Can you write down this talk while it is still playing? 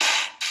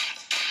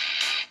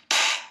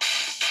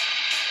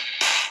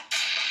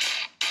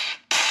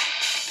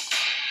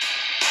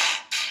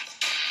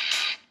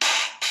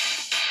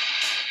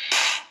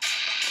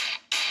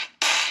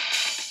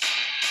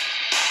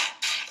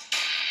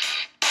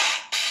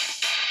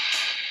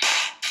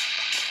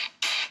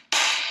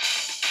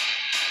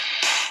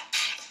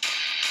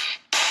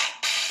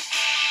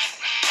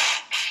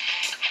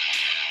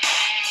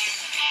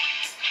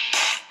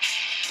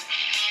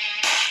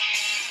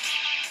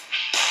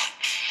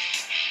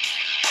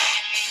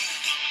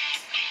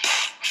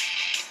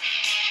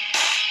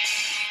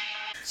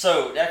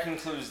So that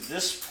concludes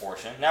this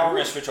portion. Now we're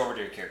going to switch over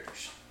to your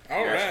characters.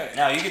 All right.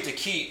 Now you get to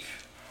keep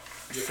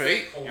Your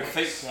fate. your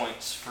fate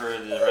points for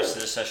the rest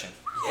of this session.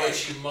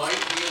 Yes, you might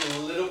be a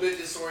little bit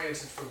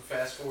disoriented from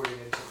fast forwarding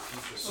into the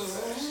future so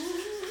fast.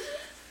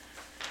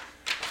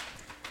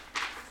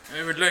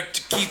 I would like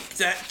to keep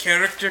that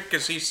character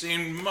because he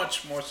seemed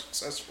much more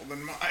successful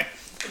than mine.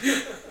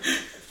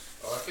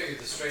 Oh, I figured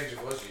the stranger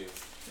was you.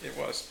 It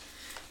was.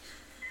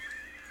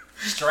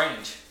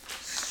 Strange.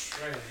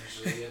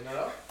 Strangely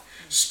enough.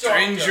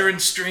 Stranger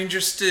and stranger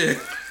still.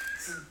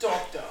 It's a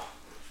doctor.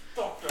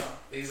 Doctor.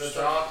 He's a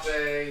doctor.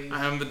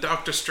 I am the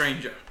Dr.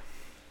 Stranger.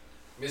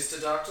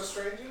 Mr. Doctor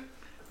Stranger?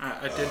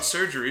 I did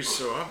surgery,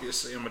 so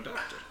obviously I'm a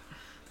doctor.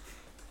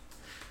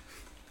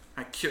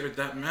 I cured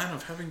that man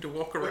of having to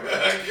walk around.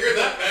 You're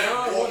that man.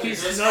 Oh,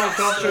 he's not a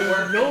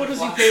doctor. Nor does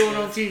he pay one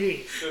on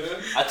TV.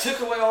 I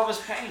took away all of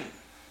his pain.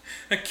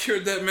 I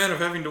cured that man of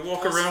having to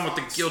walk around with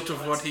the guilt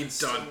of what he'd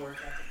done.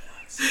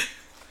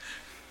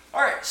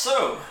 Alright,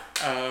 so,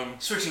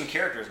 Switching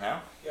characters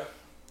now.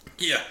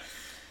 Yeah.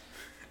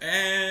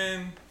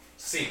 And...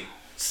 Scene.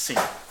 Scene.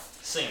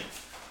 Scene.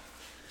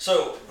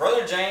 So,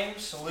 Brother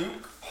James,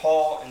 Luke,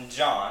 Paul, and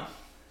John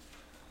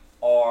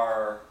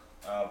are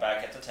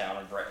back at the town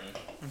of Breton.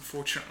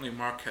 Unfortunately,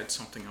 Mark had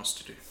something else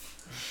to do.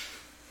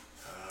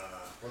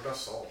 What about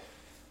Saul?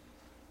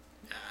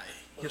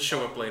 He'll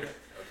show up later.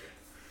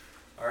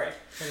 Okay. Alright.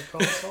 And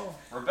call Saul.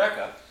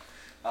 Rebecca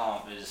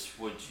is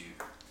would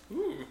you.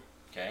 Ooh.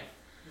 Okay.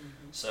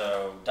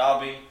 So,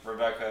 Dobby,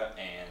 Rebecca,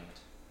 and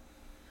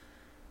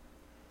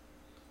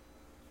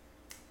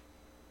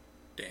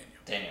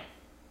Daniel.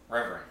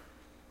 Reverend.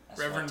 That's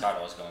Reverend. what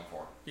title I was going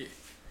for.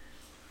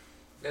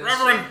 And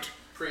Reverend!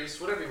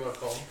 Priest, whatever you want to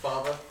call him.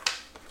 Father.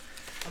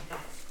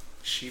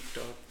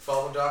 Sheepdog.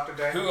 Father Dr.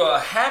 Daniel. Who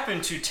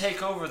happened to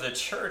take over the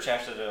church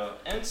after the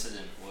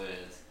incident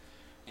with,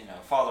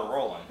 Father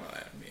Roland. Well,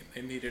 I mean,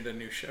 they needed a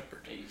new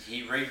shepherd.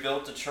 He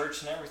rebuilt the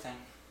church and everything.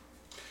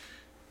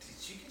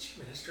 Did you get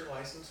your minister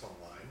license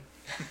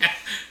online?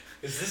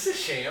 Is this a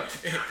sham?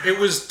 It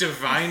was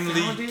divinely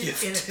Found it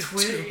gifted to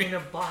me. in a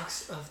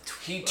box of.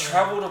 He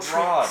traveled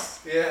abroad.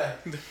 Yeah.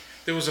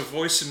 There was a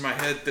voice in my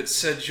head that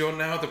said, "You're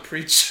now the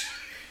preacher,"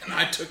 and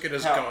I took it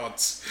as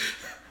God's.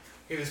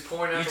 He was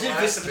pouring out You the did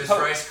last visit of his the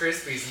Pope. Rice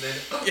Krispies and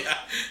then, Yeah.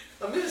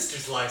 a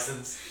minister's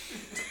license.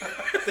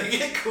 They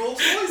get cool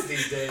toys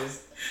these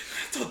days.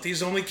 I thought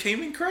these only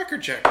came in Cracker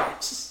Jack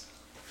boxes.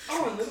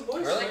 Oh, and little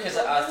boys. Really? Because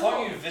I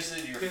thought you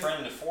visited your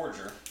friend the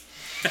Forger.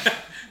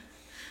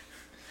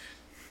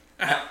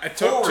 I talked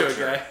to a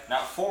Forager. guy.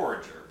 Not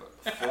Forager,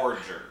 but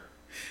Forger.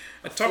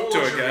 I talked to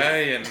a Forgery. guy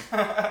and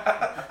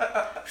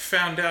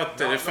found out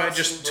that if I Not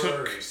just some took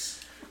breweries.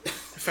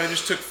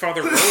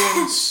 Father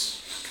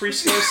Roland's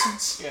priest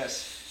license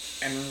Yes.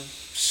 and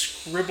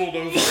scribbled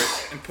over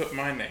it and put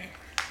my name.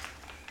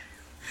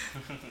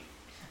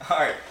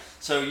 Alright,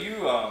 so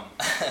you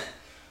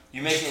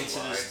you make it into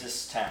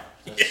this town.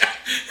 Yeah,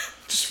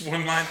 just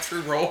one line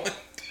through Roland.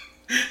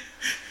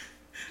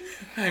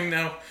 I'm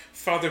now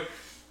Father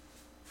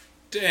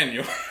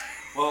Daniel.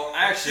 Well,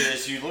 actually,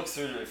 as you look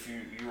through, if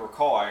you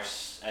recall,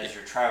 as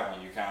you're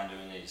traveling, you're kind of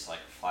doing these like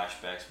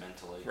flashbacks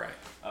mentally, Right.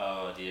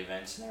 The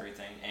events and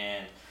everything,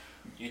 and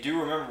you do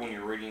remember when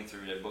you're reading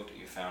through that book that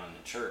you found in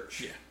the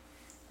church. Yeah.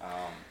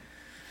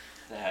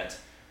 That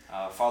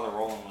Father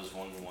Roland was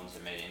one of the ones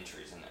that made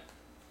entries in it.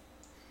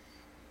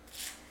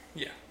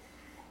 Yeah.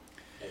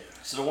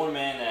 So the one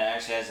man that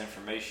actually has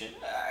information,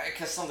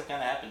 because something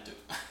kind of happened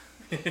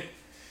to him.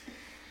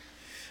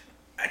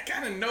 I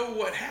kind of know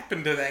what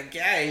happened to that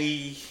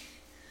guy.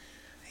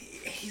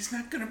 He's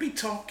not going to be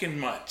talking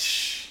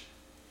much.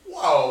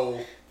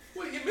 Whoa.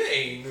 What do you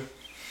mean?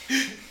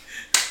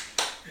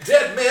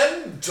 Dead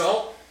men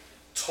don't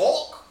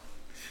talk?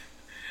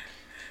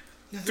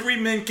 3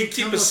 men can keep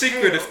tell a no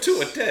secret if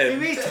 2 are They dead.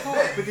 may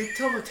talk, but they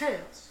tell no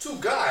tales. 2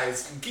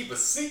 guys can keep a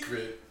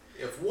secret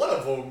if one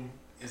of them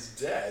is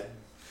dead.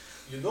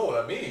 You know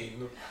what I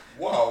mean?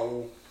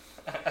 Whoa.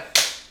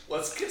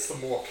 Let's get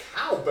some more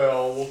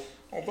cowbell.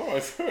 Although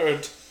I've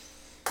heard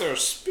there are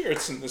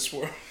spirits in this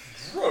world.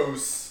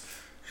 Bruce.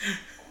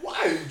 Why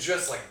are you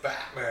dressed like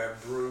Batman,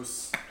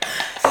 Bruce?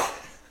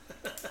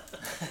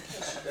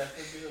 Should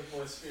definitely be the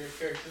voice for your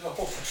character the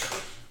whole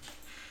time.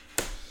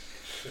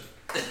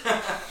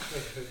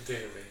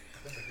 Damn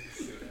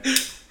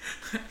it.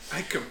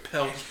 I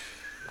compelled.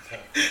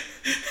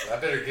 I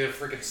better get a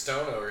freaking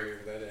stone over here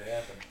for that to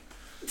happen.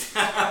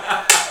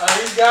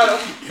 He's got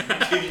him.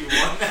 Give you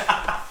one.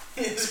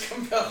 He has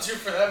compelled you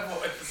for that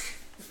voice.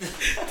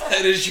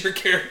 That is your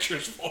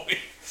character's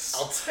voice.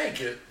 I'll take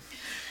it.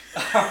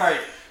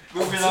 Alright, I'll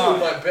moving do on.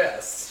 my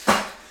best.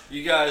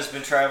 You guys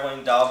been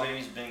traveling.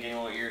 Dobby's been getting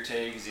a little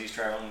irritated because he's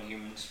traveling with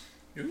humans.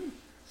 Ooh.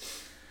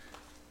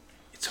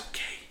 It's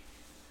okay.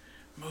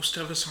 Most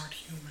of us aren't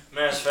human.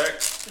 Mass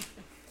effect.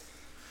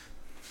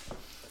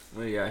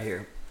 What do you got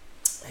here?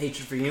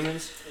 Hatred for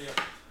humans?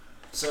 Yeah.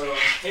 So,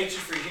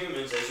 hatred for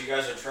humans, as you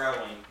guys are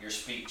traveling, your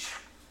speech.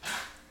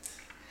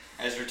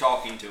 As you're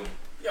talking to them.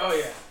 Oh,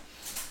 yeah.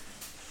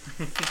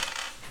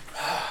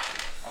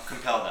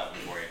 compel that one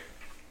for you.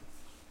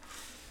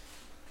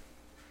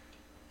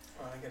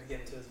 Oh, I gotta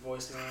get into his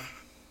voice now.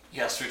 You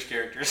gotta switch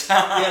characters.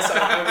 Yes,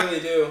 I really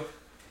do.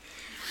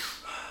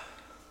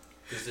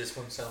 Does this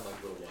one sound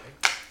like Lil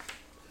White?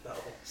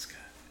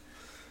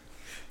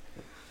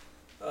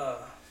 No.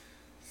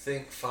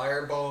 Think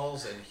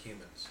fireballs and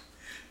humans.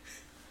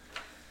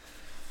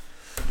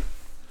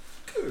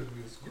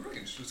 Goodness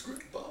gracious,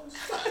 great balls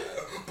fire.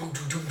 Boom,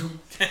 doom, doom, doom.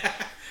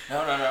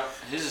 No.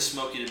 His is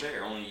Smokey the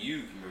Bear. Only you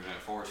can prevent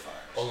forest fires.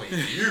 Only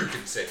you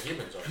can set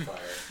humans on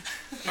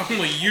fire.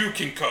 Only you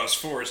can cause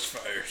forest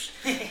fires.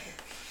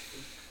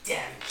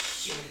 Damn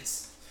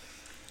humans.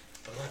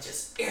 The lunch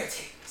just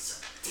irritating me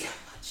so damn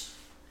much.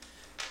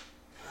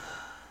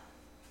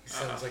 He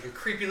sounds like a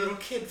creepy little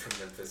kid from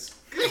Memphis.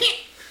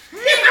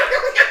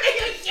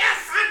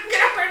 Yes, I'm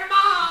gonna burn them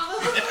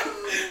all!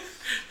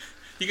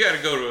 You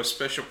gotta go to a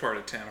special part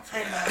of town for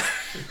I that.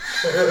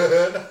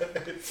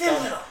 know. Feel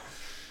a little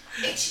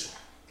itchy.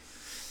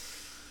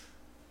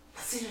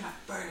 I've seen enough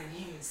burning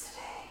humans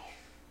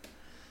today.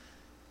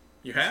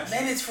 You have?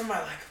 Maybe it's for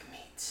my lack of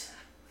meat.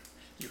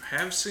 You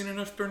have seen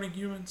enough burning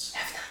humans?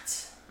 Have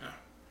not.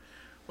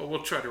 Well,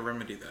 we'll try to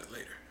remedy that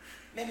later.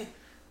 Maybe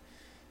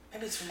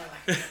it's for my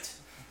lack of meat.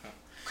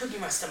 Could be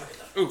my stomach a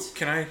little Ooh, bit.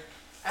 can I...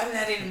 I haven't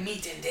had any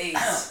meat in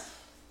days.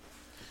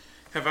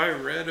 Have I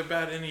read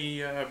about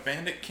any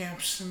bandit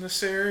camps in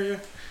this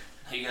area?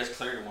 You guys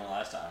cleared one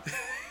last time.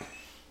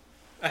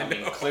 I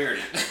mean, know. cleared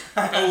it.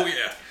 Oh,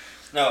 yeah.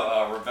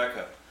 No,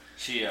 Rebecca,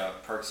 she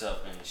perks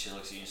up and she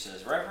looks at you and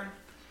says, Reverend,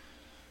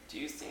 do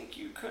you think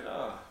you could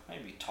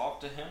maybe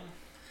talk to him?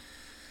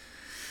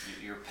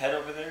 Your pet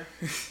over there?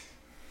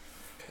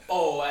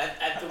 Oh,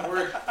 at the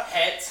word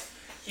pet,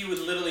 he would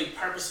literally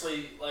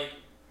purposely like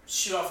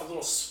shoot off a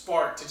little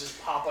spark to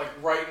just pop like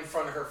right in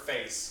front of her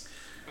face.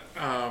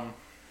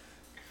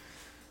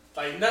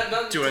 Like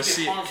not Do to I be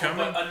see it harmful,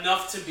 coming? but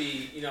enough to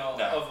be, you know,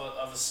 No.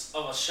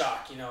 of a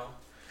shock, you know.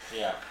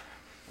 Yeah,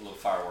 a little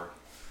firework.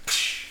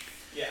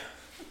 Yeah.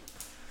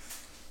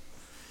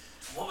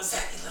 What was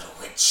that, you little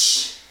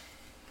witch?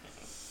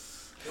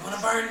 You wanna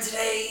burn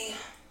today?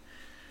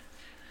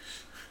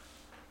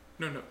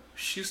 No.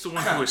 She's the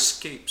one who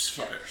escapes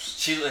fires.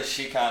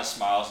 She kind of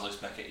smiles, looks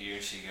back at you,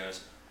 and she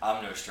goes,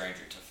 I'm no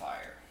stranger to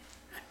fire.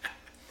 I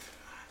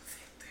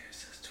think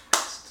there's a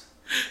twist.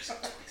 There's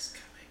a twist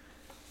coming.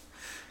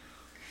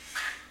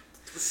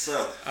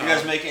 So, you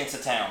guys make it into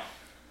town.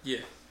 Yeah.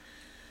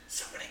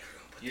 Somebody grew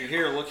up with You're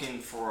here looking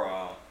for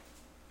a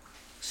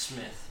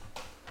smith.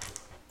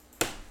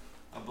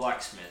 A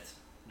blacksmith.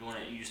 The one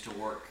that used to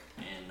work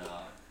in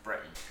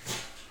Breton.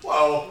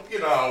 Well, you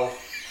know,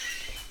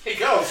 he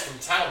goes from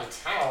town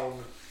to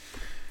town,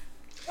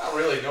 not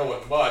really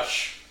knowing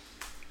much.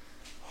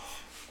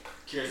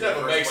 He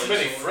never makes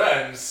many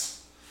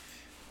friends,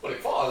 but he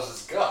follows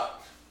his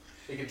gut.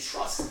 He can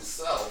trust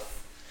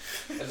himself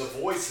and the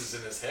voices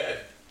in his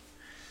head.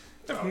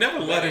 I've never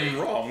led him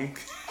wrong.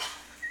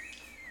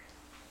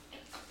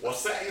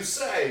 What's that you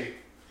say?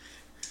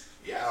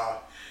 Yeah,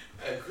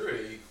 I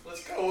agree.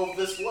 Let's go over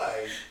this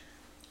way.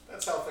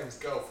 That's how things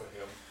go for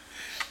him.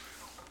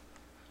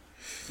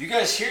 You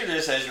guys hear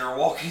this as you're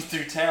walking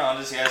through town,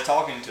 this guy's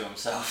talking to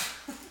himself.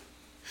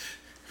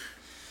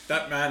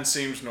 That man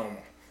seems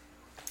normal.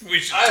 We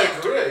should I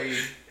talk to him. agree.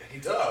 He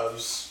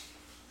does.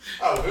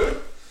 Oh, who?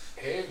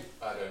 Him?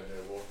 I don't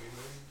know what he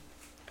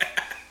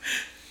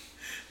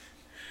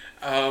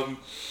means.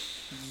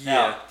 Yeah.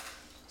 Now,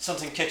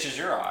 something catches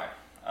your eye.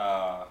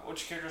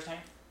 What's your character's name?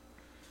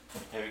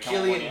 Have it come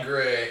up with Killian you?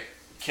 Gray.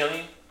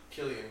 Killian?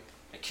 Killian.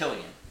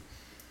 Killian.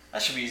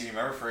 That should be easy to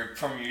remember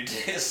from you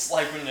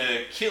swiping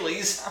the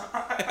Achilles.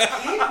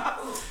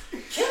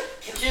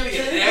 Killian.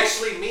 It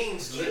actually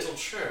means little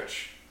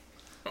church.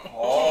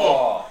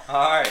 Oh,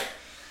 alright.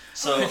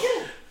 So,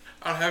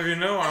 I'll have you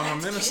know I'm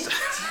a minister.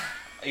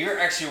 you're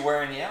actually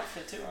wearing the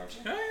outfit too, aren't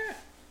you? Yeah.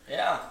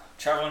 Yeah,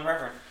 traveling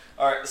reverend.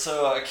 Alright,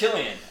 so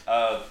Killian,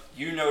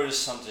 you notice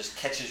something just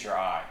catches your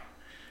eye.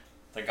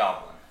 The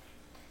goblin.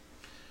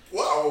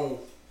 Whoa.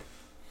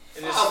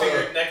 And his Father.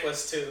 fingered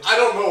necklace too. I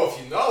don't know if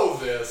you know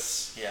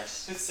this,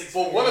 Yes.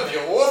 but one of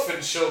your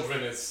orphan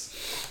children is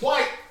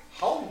quite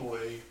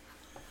homely.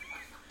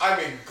 I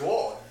mean,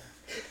 God.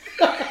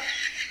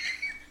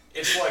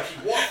 It's like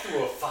he walked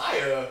through a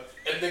fire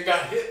and then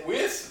got hit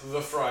with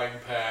the frying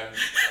pan.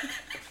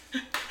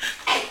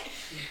 Hey,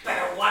 you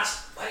better watch,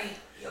 buddy.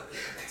 You'll be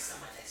the next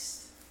on my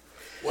list.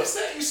 What's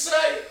that you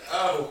say?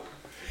 Oh,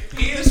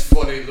 he is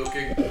funny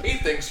looking. He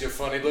thinks you're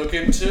funny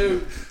looking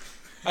too.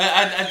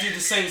 I do the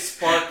same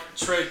spark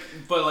trick,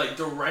 but like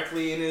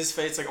directly in his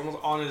face, like almost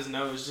on his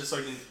nose, just so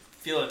I can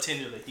feel a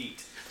tinge of the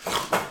heat.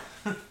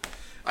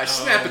 I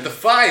snap at the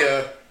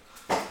fire,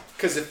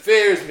 because it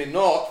fears me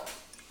not.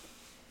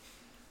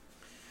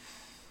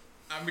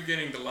 I'm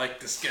beginning to like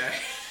this guy.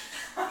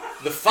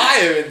 The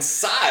fire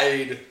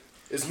inside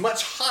is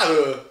much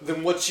hotter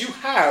than what you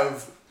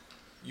have,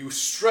 you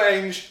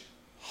strange,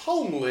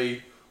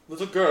 homely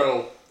little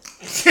girl.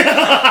 That's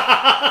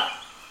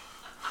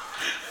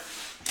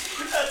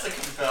a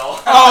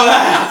compel.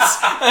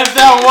 Oh, if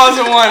that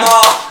wasn't one.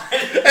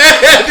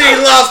 And he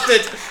lost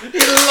it. He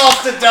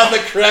lost it down the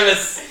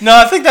crevice. No,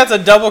 I think that's a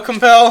double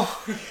compel.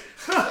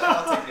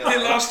 He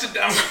lost it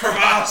down the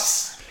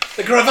crevasse.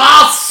 The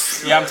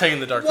crevasse. Yeah, I'm taking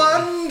the dark.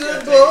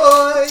 Wonder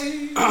boy.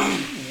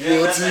 Yeah,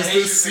 What that's a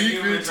is the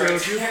hatred for secret humans of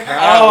right your there.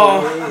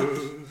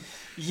 power?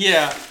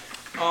 Yeah.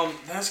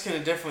 That's gonna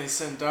definitely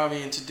send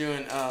Davi into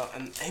doing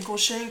an ankle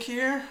shank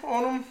here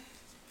on him.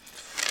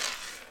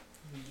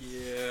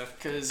 Yeah.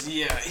 Cause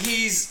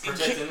he's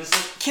Protect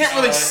innocent. can't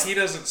really He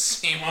doesn't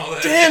seem all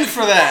that. stand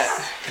for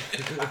that.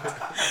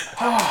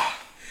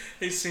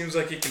 He seems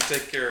like he can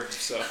take care of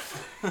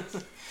himself.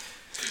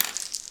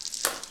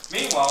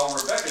 Meanwhile,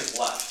 Rebecca's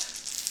left.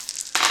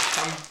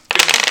 I'm gonna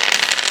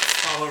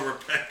follow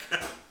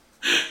Rebecca.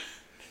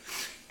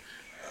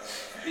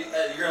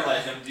 You're gonna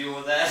let him deal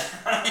with that.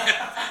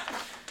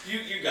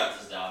 You got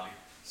this, Dobby.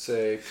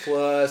 Say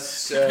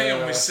plus. I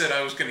only said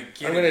I was gonna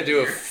get I'm him gonna do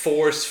a here.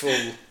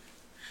 forceful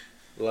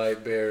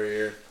light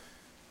barrier.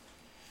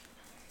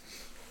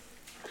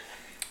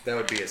 That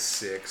would be a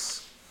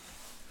 6.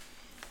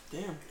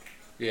 Damn.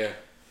 Yeah,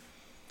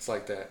 it's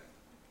like that.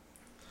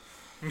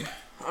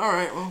 All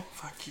right. Well,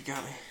 fuck. You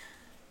got me.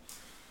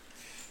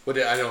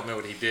 I don't know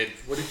what he did.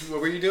 What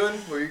were you doing?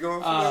 Were you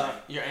going for?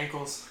 Your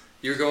ankles.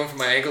 You were going for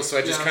my ankle, so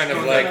I just Yeah, kind of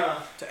I'm like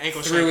To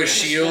ankle threw a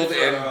shank. shield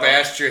and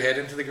bashed your head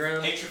into the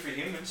ground. Hatred for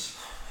humans.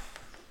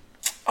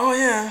 Oh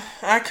yeah,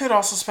 I could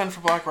also spend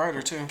for Black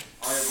Rider too.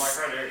 Oh, you're Black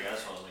Rider. There you go.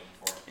 That's what I was looking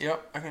for.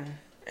 Yep, I can,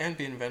 and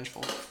being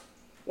vengeful.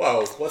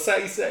 Whoa, what's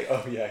that you say?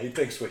 Oh yeah, he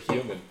thinks we're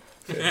human.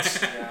 Yeah.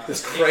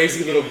 This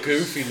crazy little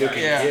goofy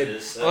looking Yeah.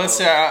 kid. Well, let's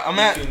see. I'm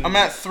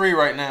at 3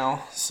 right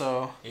now,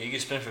 so Yeah, you can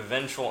spin for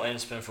Vengeful and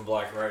spin for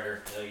Black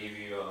Rider. They'll give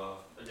you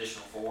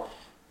additional 4.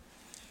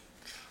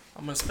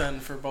 I'm gonna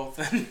spend for both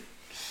then.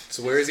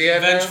 So where is he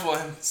at now? Vengeful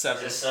and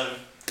 7. Just 7.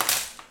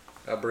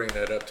 I'll bring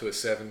that up to a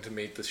 7 to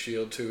meet the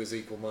shield to his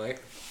equal might.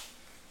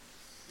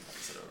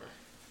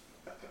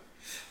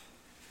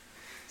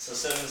 So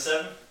 7 to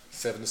 7.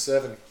 7 to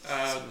 7.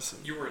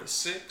 You were at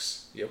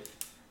 6. Yep.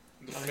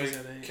 The I was fake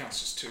at 8.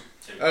 counts as 2.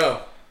 2.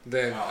 Oh,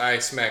 then Oh. I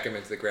smack him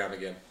into the ground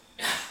again.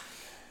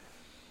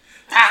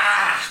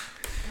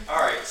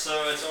 All right.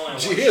 So it's only.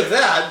 Did you hear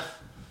that?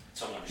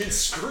 It's only one He's shit.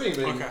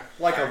 screaming Okay.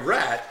 like a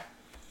rat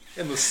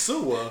in the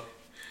sewer.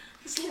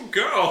 This little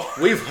girl.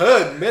 We've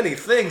heard many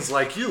things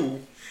like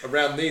you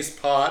around these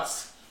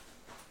parts.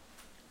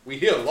 We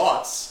hear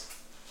lots.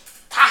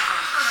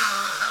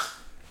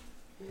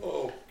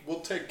 Oh, we'll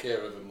take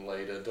care of him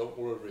later. Don't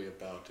worry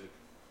about it.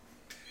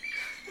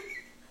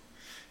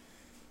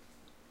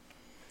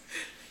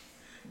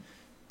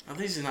 At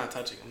least he's not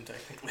touching him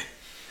technically.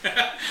 Make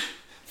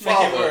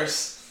Father, it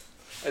worse.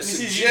 I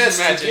least he's suggest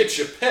using you magic. get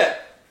your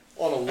pet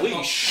on a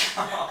leash.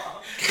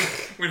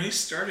 When he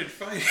started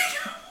fighting,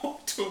 I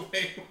walked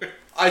away with.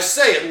 I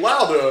say it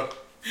louder.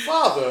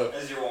 Father,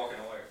 As you're walking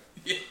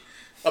away.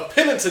 a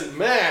penitent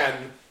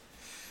man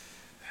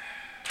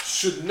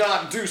should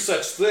not do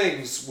such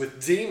things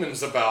with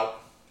demons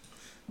about.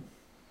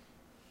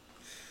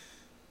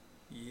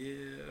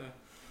 Yeah.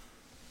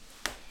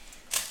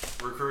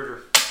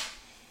 Recruiter.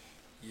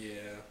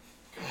 Yeah.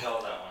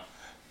 Compel that one.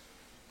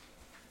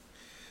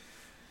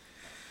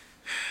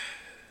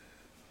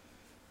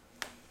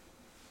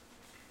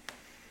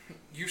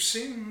 You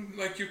seem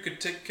like you could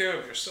take care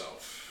of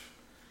yourself.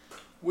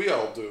 We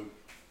all do.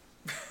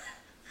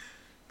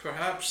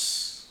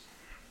 Perhaps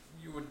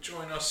you would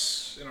join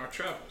us in our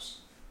travels.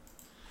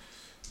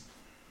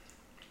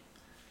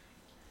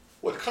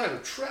 What kind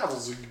of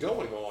travels are you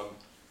going on?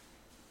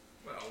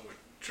 Well, we're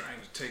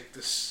trying to take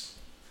this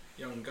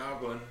young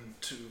goblin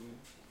to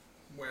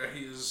where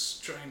he is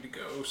trying to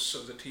go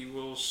so that he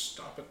will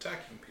stop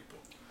attacking people.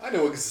 I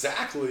know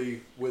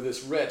exactly where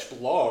this wretch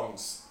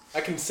belongs.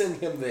 I can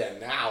send him there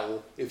now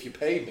if you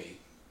pay me.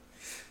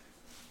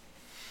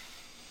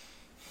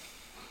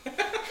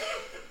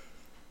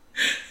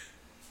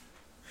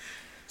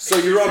 So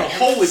you're on a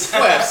holy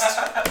quest.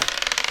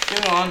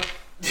 Get on.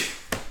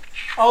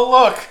 Oh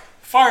look,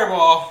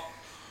 fireball.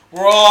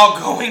 We're all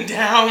going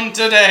down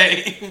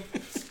today.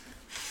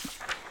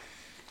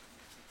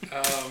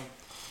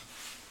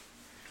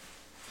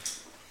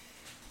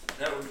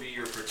 That would be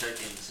your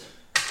protecting sin.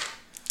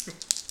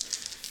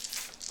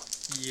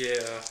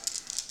 Yeah.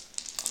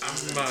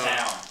 This is in I'm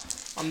town.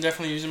 I'm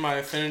definitely using my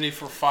affinity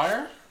for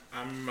fire.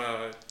 I'm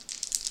gonna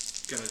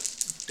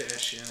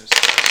dash in as fast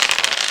as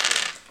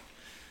possible.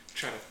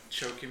 Try to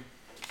choke him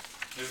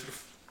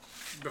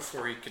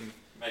before he can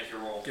Make your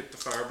roll. get the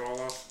fireball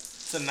off.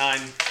 It's a 9.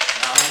 9.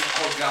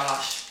 Oh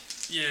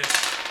gosh. Yeah.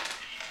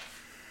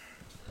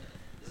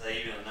 Is that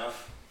even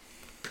enough?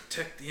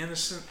 Protect the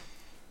innocent.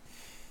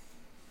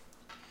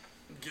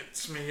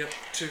 Gets me up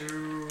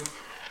to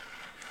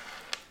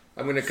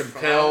I'm going to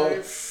compel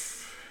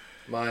 5.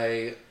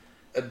 my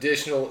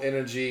additional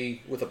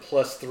energy with a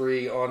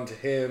 +3 onto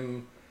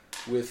him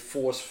with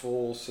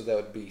forceful, so that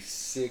would be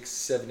 6,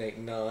 7, 8,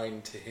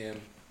 9 to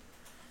him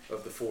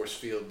of the force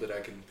field that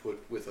I can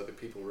put with other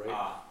people, right?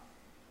 Ah.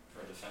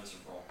 For a defensive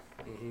roll.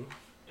 Mm-hmm.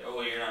 Yeah,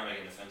 well, you're not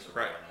making a defensive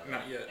Right, roll right now.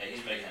 not yet. Yeah,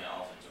 he's making an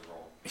offensive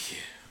roll.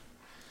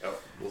 Yeah. Oh,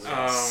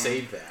 We'll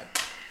save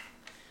that.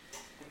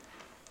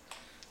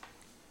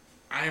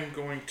 I am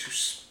going to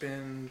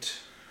spend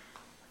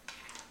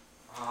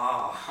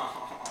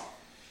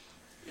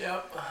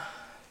Yep.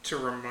 to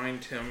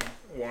remind him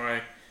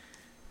why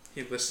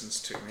he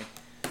listens to me.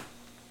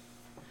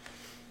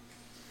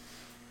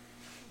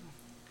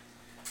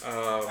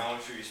 How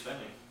much are you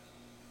spending?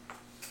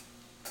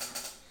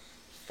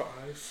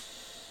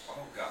 5. Oh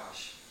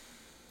gosh.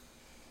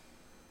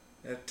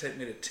 That'd take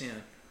me to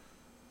 10.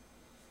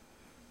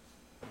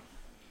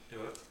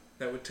 Do it.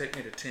 That would take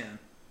me to 10.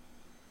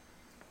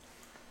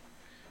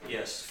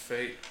 Yes.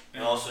 Fate.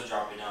 And also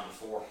drop you down to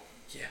 4.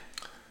 Yeah.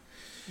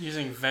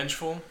 Using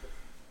vengeful,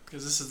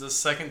 because this is the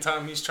second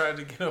time he's tried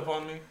to get up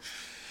on me,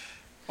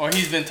 or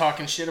he's been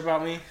talking shit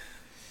about me.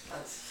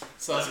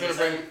 So that's gonna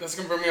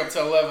bring me up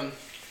to 11.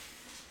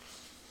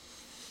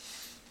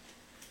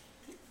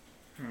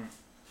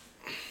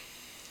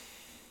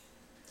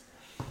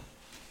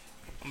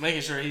 I'm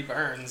making sure he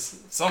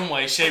burns some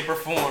way, shape, or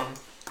form.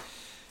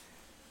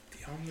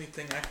 The only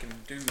thing I can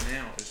do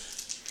now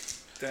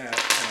is that, and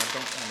I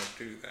don't want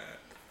to do that.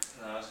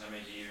 No, it's gonna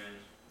make you even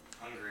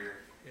hungrier.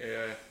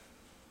 Yeah.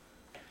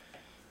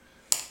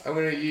 I'm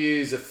going to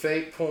use a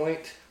fate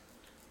point.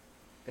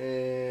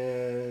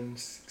 And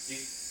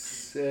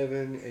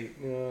 7,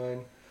 8,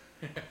 9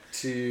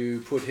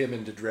 to put him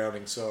into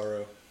drowning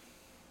sorrow.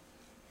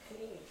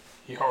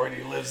 He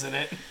already lives in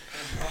it.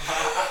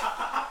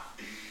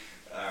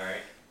 Alright.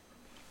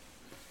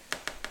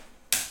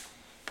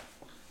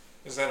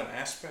 Is that an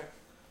aspect?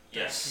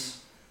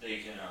 Yes. That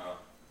you can,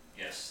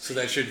 yes. So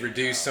that should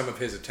reduce some of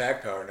his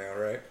attack power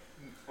now, right?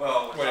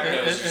 Well, Well,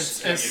 it's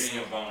it's- giving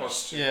you a bonus.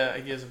 Plus 2. Yeah,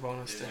 it gives a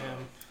bonus to It's,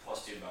 him.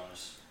 Plus 2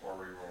 bonus. Or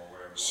reroll,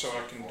 whatever. So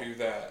I can do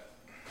that.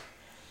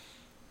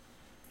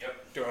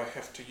 Yep. Do I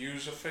have to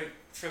use a fate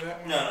for that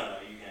one? No,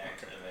 you can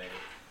activate it.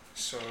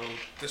 So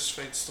this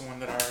fate's the one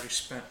that I already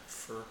spent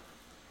for.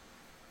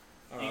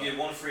 You get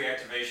 1 free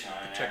activation on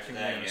it, and after protecting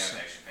that the you have innocent.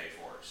 to actually pay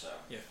for it, so.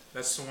 Yeah,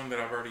 that's the one that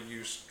I've already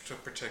used to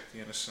protect the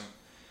innocent.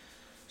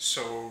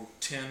 So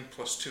 10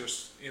 plus 2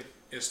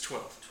 is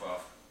 12.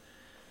 12.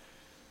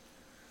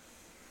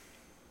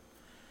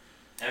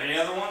 Have any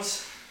other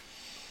ones?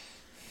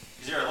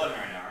 Because you're 11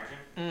 right now, aren't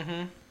you?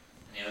 Mm-hmm.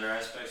 Any other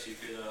aspects you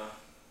could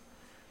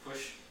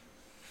push?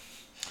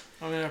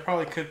 I mean, I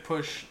probably could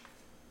push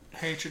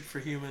hatred for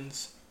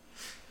humans.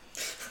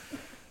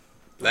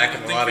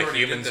 Lacking I a think lot you of already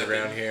did humans that,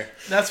 around didn't you? here.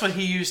 That's what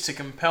he used to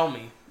compel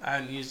me. I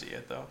hadn't used it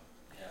yet, though.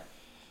 Yeah.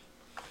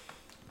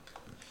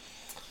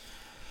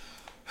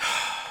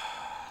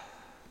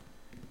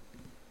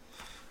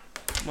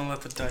 I'm gonna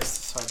let the dice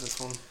decide this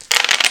one.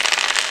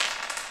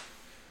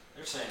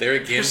 They're saying They're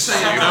against you.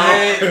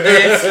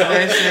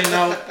 They say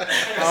no.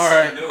 All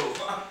right. No.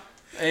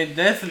 It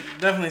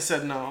definitely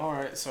said no. All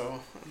right, so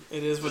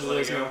it is what Just it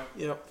let is it go? now.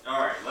 Yep.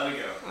 Alright, let it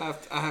go.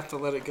 I have to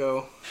let it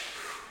go.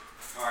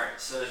 Alright,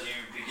 so as you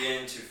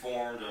begin to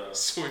form the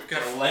So we've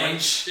got The a lane.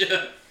 lunch.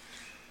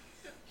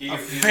 he A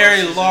he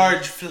very rushes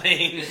large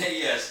flame. in,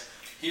 yes.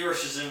 He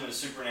rushes in with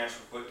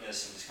supernatural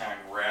quickness and just kind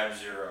of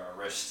grabs your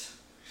wrist.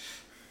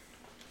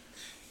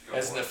 Go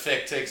As for an it.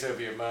 effect takes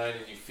over your mind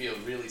and you feel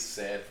really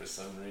sad for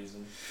some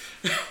reason.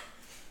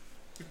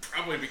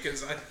 Probably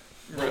because I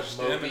Little rushed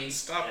in Moby. and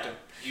stopped Yeah. him.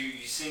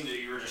 You seem that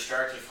you were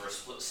distracted for a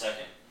split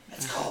second.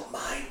 It's called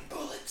mind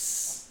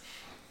bullets.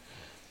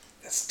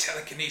 That's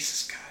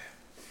telekinesis, Kaya.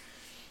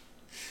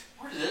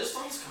 Where did those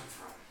thoughts come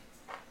from?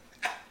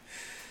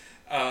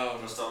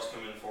 Those thoughts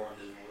come in the form of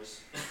his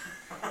voice.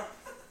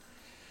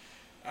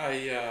 What do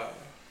you do?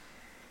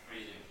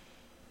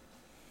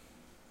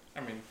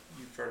 I mean,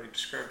 you've already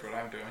described what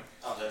I'm doing.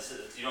 Oh, that's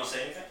it. You don't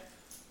say anything?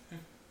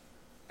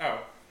 Oh,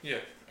 yeah.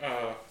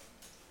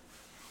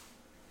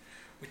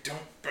 We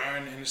don't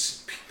burn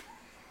innocent people.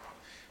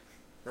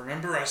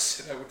 Remember I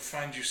said I would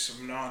find you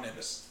some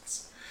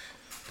non-innocents.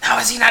 How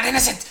is he not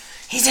innocent?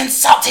 He's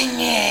insulting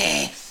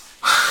me!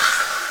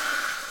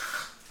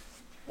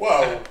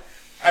 Whoa!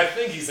 I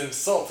think he's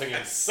insulting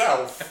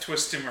himself. I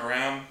twist him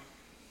around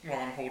while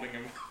I'm holding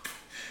him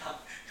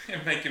up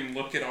and make him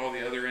look at all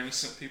the other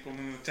innocent people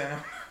in the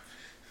town.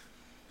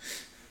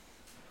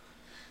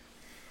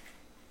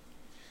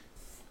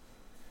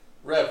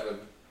 Reverend,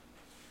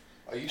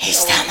 are you He's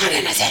still telling not me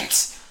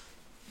innocent!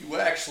 you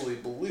actually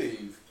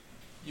believe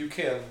you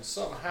can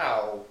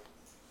somehow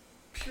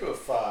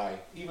purify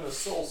even a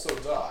soul so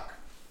dark?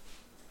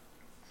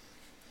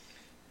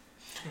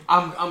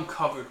 I'm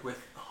covered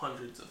with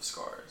hundreds of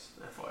scars,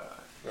 FYI.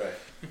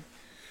 Right.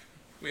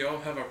 We all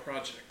have our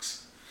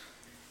projects.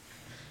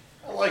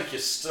 I like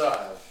your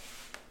style.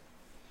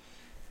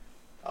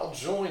 I'll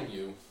join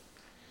you.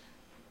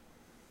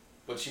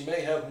 But you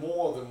may have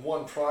more than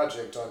one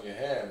project on your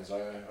hands.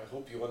 I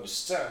hope you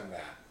understand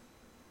that.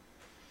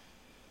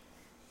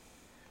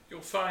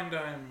 You'll find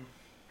I'm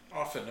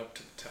often up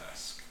to the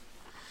task.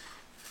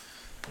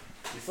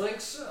 You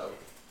think so?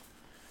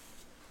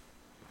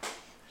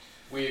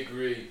 We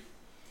agree.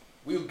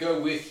 We'll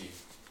go with you.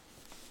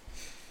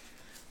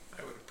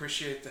 I would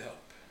appreciate the help.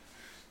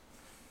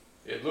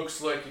 It looks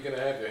like you're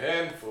gonna have your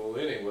hand full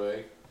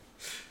anyway.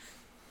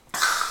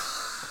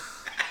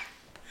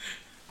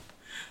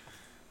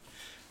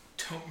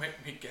 Don't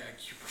make me gag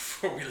you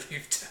before we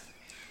leave town.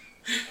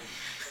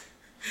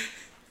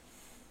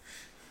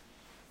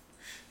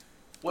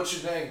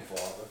 What's your name,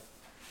 Father?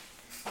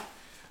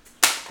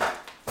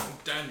 I'm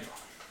Daniel.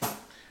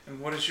 And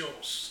what is yours,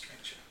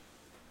 stranger?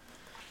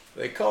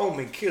 They call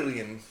me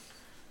Killian.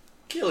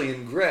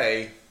 Killian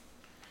Gray.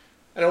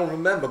 I don't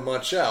remember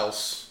much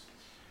else,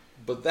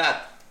 but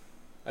that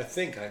I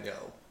think I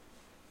know.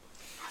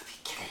 I'll be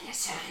killing you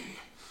soon.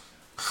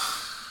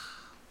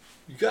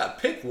 You gotta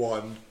pick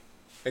one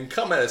and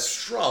come at us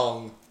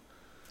strong,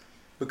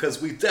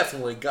 because we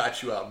definitely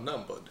got you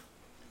outnumbered.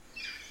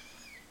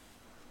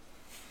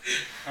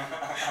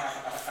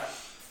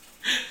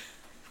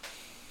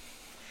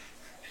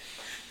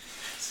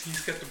 So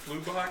he's got the blue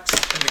box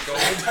and the gold.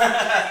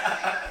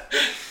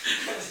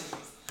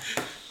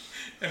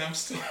 And I'm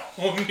still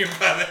holding you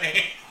by the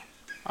hand.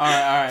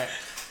 Alright.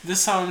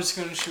 This time I'm just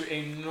gonna shoot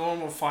a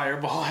normal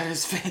fireball at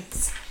his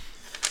face.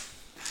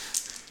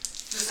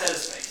 Just at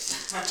his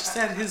face. Just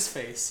at his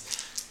face.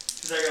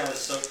 Because they're gonna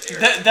soak the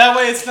air. That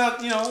way it's not,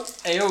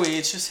 AoE,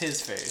 it's just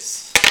his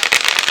face.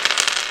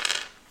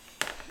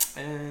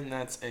 And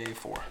that's a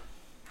 4.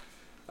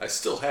 I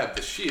still have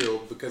the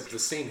shield because the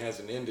scene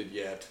hasn't ended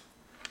yet.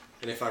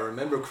 And if I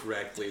remember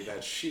correctly,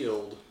 that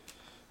shield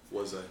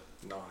was a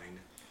 9.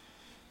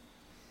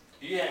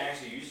 You hadn't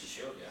actually used the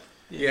shield yet.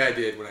 Yeah, I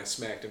did when I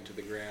smacked him to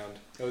the ground.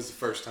 That was the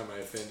first time I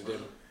offended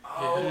him.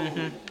 Oh,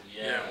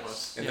 Yeah, it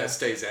was. And that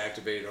stays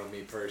activated on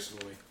me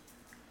personally.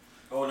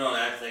 Oh no,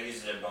 that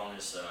gives you a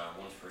bonus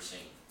once per scene.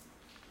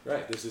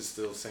 Right, this is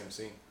still the same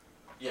scene.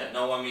 Yeah,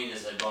 no, I mean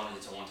it's a bonus.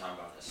 It's a one-time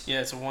bonus.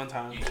 Yeah, it's a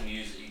one-time. You can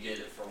use it. You get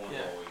it for one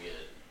roll. You get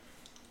it.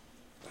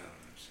 I don't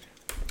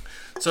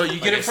understand. So you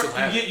get Like, it for I still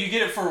have you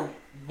get it for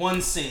one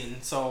scene.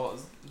 So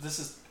this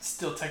is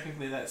still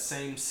technically that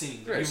same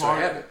scene. Right, so I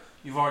have it.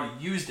 You've already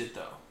used it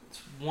though.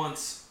 It's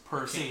once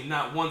per scene,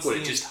 not once What,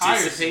 the it just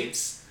entire dissipates?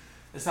 scene.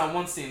 It's not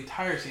once the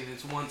entire scene.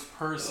 It's once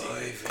per scene.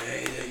 Oy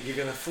vey, you're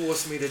gonna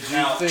force me to do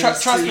Now, things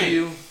trust to me.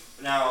 you.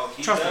 Now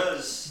he Trust me.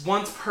 does.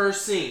 Once per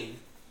scene.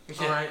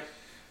 Okay. All right.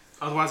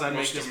 Otherwise, I'd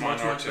Most make this of mine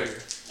much are much too.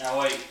 bigger. Now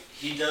wait,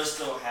 he does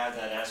still have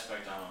that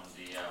aspect on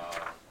the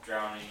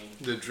drowning.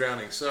 The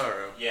drowning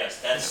sorrow.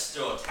 Yes, that's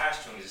still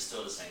attached to him. 'Cause it's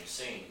still the same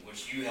scene,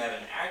 which you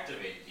haven't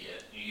activated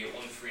yet. You get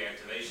one free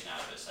activation out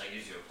of it, so that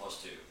gives you a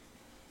 +2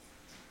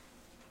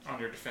 On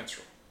your defense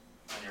roll.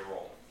 on your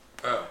roll.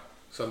 Oh,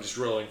 so I'm just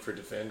rolling for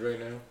defend right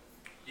now?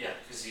 Yeah,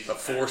 because he's A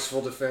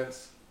forceful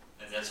defense?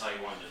 And that's how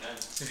you want to defend.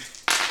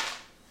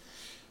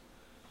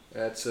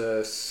 That's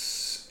a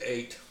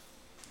 8.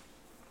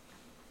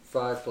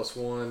 5 plus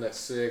 1, that's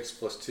 6.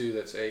 Plus 2,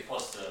 that's 8.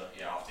 Plus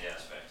the off the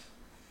aspect.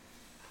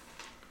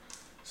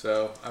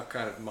 So I've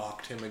kind of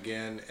mocked him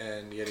again,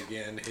 and yet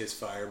again his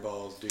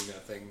fireballs do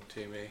nothing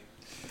to me.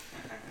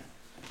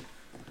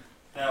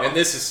 Now, And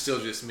this is still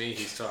just me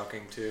he's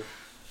talking to.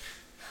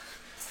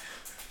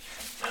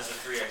 that's a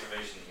free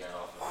activation you got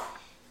off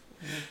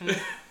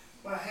of.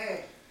 My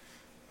head.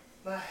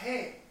 My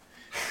head.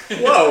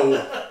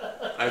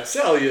 Whoa! I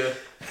tell you,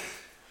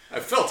 I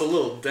felt a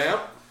little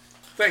damp.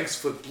 Thanks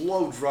for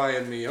blow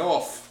drying me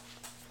off.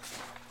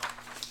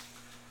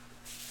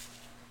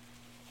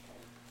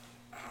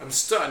 I'm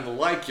starting to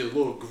like your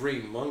little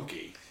green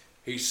monkey.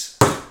 He's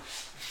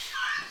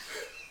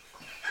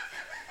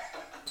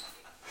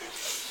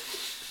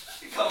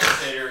The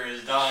commentator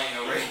is dying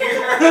over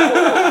here.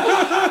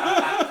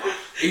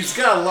 he's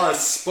got a lot of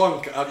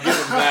spunk. I'll give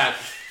him that.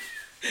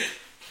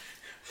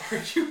 Are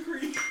you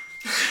green?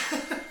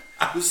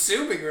 I'm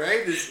assuming,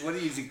 right? What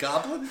is he,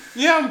 goblin?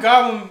 Yeah, I'm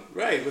goblin,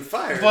 Right, with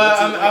fire. but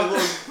That's I'm like a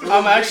little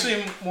I'm green-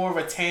 actually more of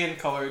a tan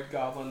colored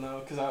goblin though,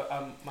 because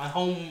I'm my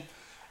home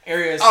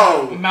area is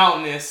Oh.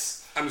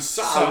 mountainous. I'm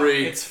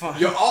sorry. So, it's fine.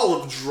 Your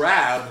olive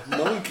drab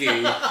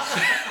monkey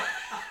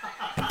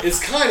is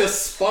kind of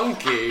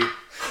spunky.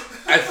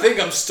 I think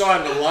I'm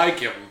starting to like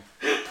him.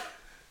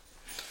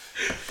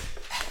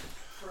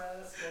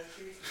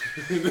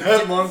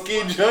 That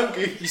monkey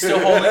junkie. You still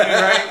holding me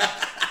right?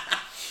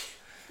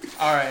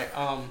 All right.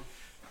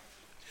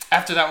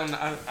 After that one,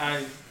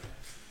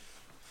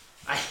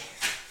 I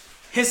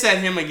hiss at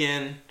him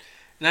again,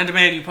 and I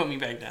demand you put me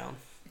back down,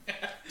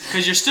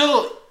 because you're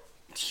still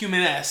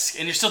human-esque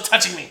and you're still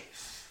touching me.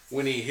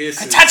 When he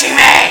hisses. You're touching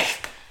me.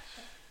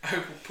 I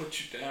will put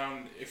you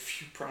down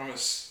if you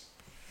promise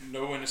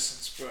no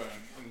innocents burn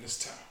in this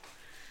town.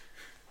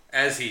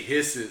 As he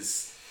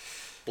hisses,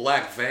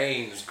 black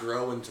veins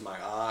grow into my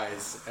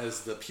eyes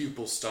as the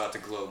pupils start to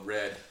glow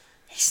red.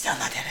 He's still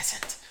not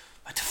innocent,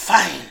 but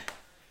fine.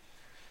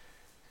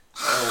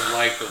 I don't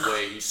like the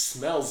way he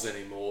smells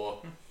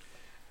anymore.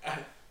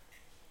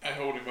 I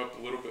hold him up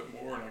a little bit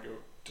more and I go,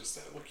 does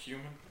that look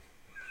human?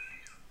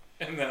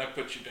 And then I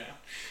put you down.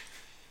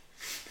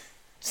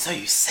 So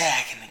you say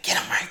I can get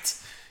him, right?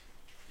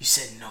 You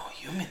said no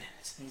human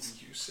innocence.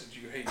 You said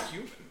you hate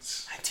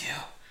humans. I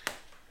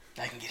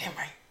do. I can get him,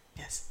 right?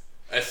 Yes.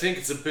 I think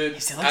it's a bit He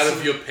still out looks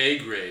of your pay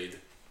grade.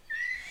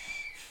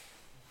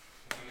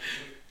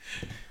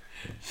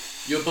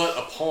 You're but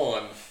a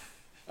pawn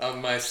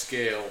on my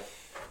scale.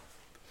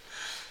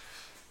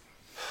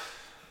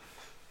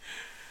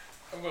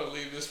 I'm gonna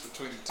leave this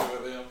between the two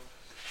of them.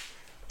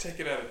 Take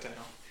it out of town.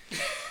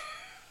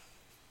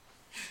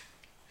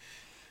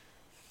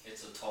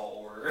 It's a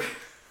tall order.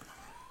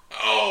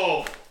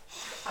 Oh!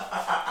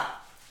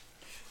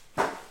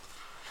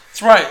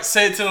 That's right.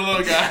 Say it to the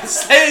little guy.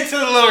 Say it to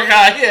the little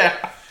guy.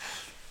 Yeah.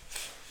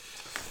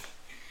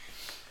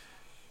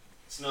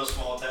 It's no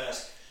small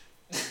task.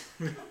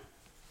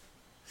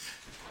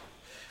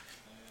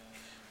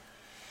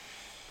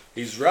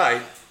 He's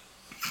right.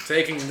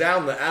 Taking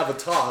down the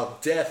avatar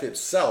of death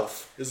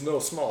itself is no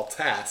small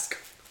task.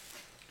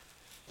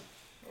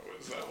 What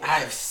was that?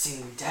 I've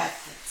seen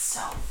death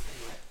itself in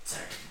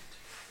return.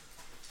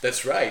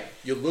 That's right.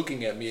 You're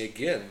looking at me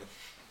again.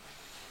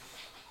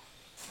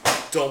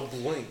 Don't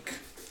blink.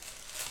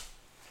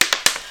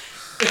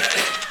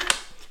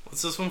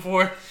 What's this one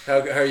for? How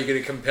are you going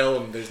to compel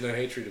him? There's no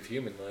hatred of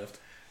human left.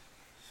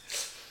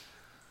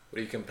 What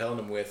are you compelling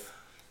him with?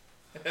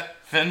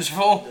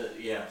 Vengeful?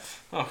 Yeah.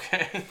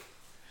 Okay.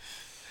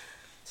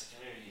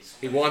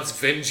 He wants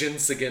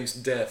vengeance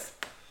against death.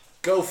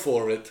 Go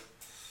for it.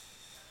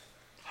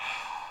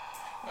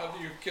 How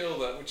do you kill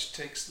that which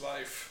takes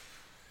life?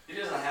 He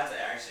doesn't have to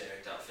actually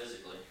act out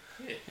physically.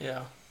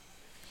 Yeah.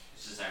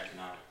 He's just acting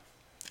on it.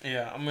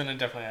 Yeah, I'm gonna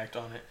definitely act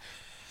on it.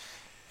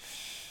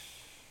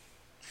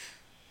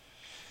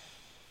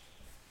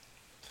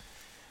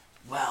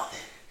 Well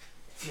then,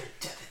 if you're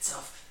death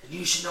itself, then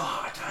you should know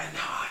how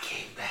I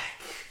came back.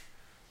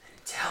 Then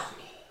tell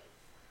me.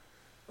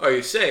 Are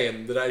you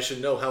saying that I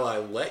should know how I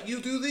let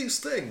you do these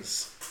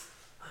things?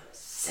 I'm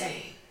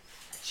saying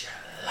that you're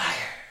a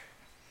liar.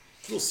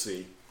 We'll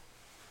see.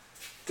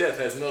 Death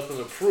has nothing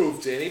to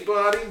prove to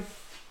anybody,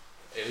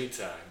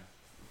 anytime.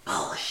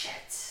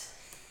 Bullshit.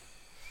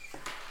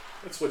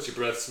 That's what your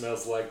breath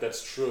smells like,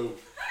 that's true.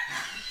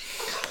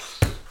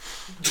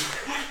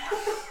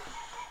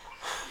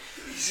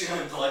 He's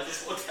going to light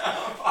this whole town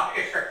on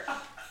fire.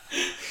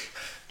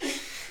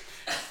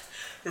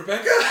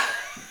 Rebecca?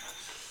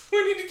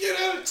 We need to get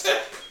out of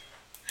town.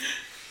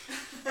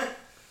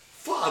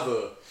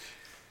 Father,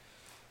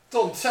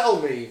 don't tell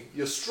me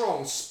your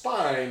strong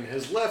spine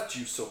has left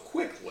you so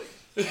quickly.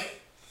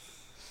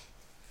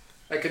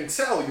 I can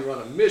tell you're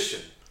on a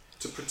mission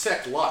to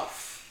protect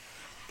life,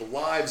 the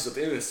lives of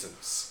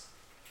innocents.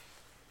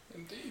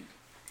 Indeed.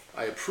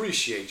 I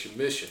appreciate your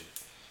mission.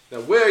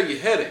 Now where are you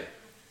heading?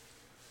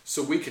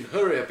 So we can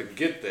hurry up and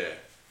get there.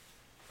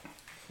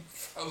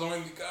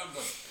 Following the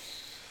goblin.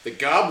 The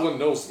goblin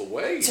knows the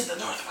way. To the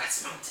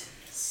Northwest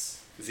Mountains.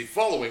 Is he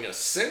following a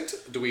scent?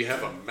 Do we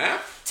have a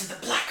map? To the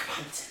Black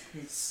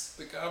Mountains.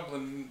 The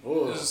goblin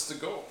Oh. is the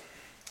goal.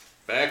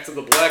 Back to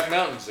the Black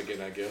Mountains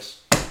again, I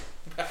guess.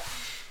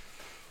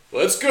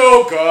 Let's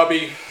go,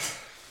 Gobby.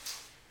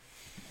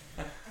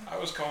 I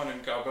was calling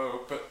him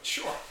Gobbo, but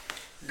sure.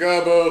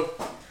 Gobbo.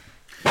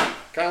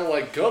 Kind of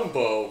like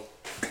Gumbo.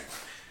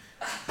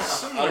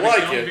 Similar I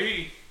like to it.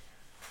 Gumby.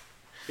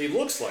 He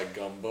looks like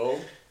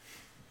Gumbo.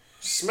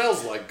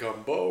 Smells like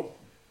Gumbo.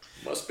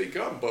 Must be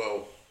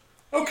Gumbo.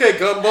 Okay,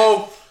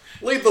 Gumbo.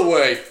 Lead the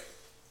way.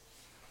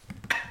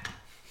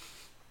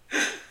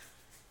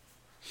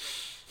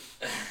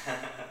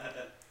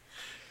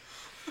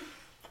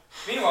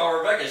 Meanwhile,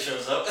 Rebecca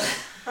shows up.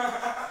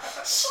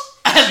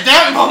 At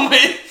that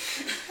moment,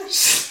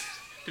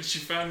 Did she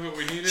find what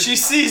we needed? she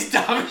sees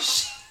dumb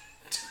shit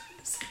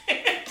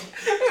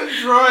and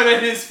throw it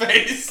in his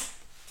face.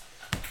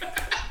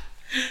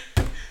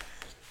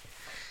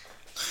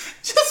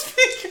 Just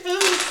because.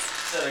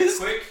 Is that a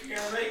quick you're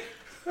gonna make?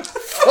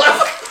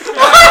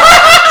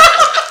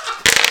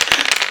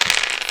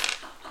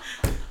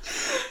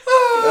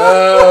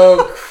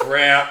 Oh,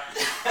 crap.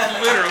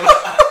 Literally.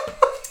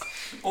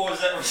 Or was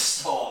that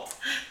result?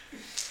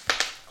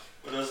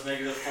 What was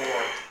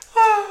 -4?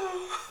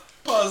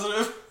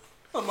 Positive.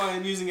 I'm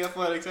not using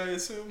athletics, I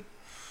assume.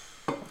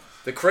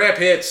 The crap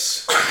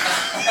hits.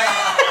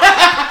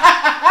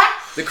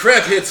 The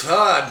crap hits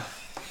hard.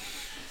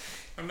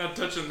 I'm not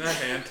touching that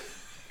hand.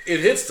 It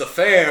hits the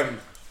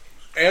fan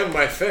and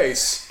my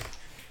face,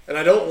 and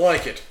I don't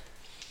like it.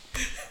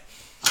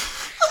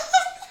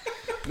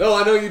 No,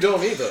 I know you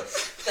don't either.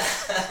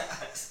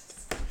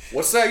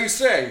 What's that you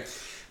say?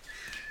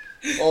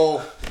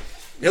 Oh,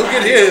 he'll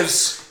get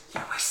his.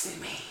 You're worse than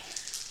me.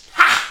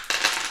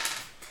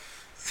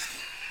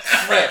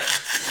 Crap.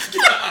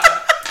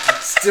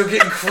 Still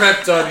getting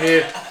crapped on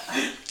here.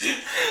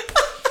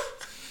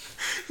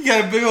 You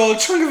got a big old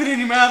chunk of it in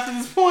your mouth at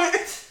this point.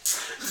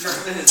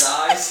 Drop in his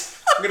eyes.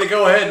 I'm gonna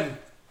go ahead and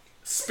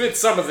spit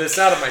some of this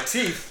out of my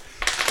teeth.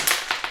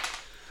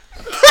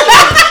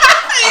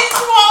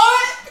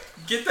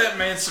 Get that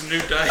man some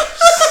new dice.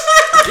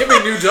 Give me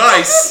new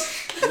dice.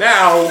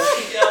 Now,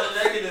 He got a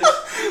negative.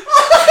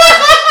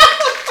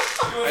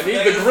 I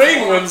need the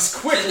green ones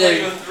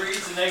quickly. -3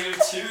 to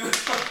 -2.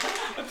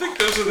 I think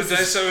those are the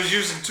dice I was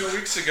using 2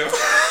 weeks ago.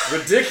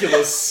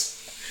 Ridiculous.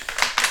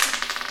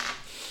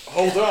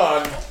 Hold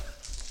on. I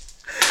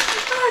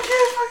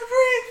can't fucking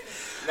breathe.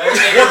 Now you're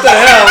What the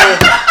hell?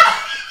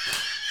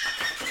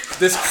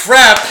 This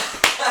crap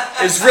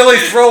is really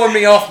throwing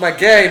me off my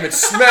game. It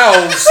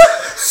smells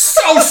so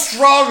so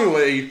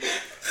strongly.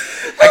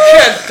 I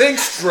can't think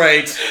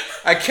straight.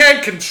 I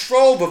can't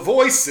control the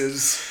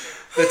voices.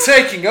 They're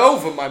taking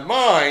over my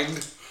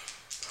mind.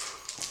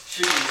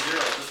 Shooting 0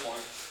 at this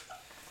point.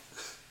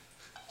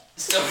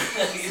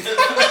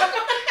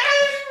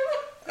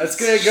 That's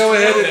going to go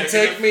ahead and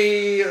take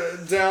me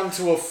down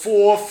to a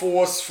 4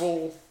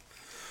 forceful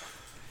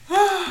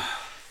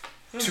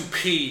to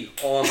pee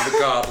on the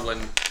goblin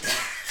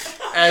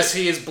as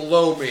he is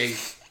below me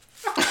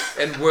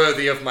and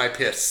worthy of my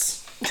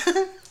piss.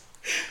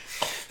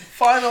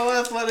 Final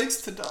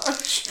athletics to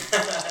dodge.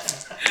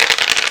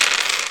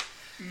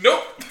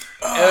 Nope.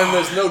 And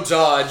there's no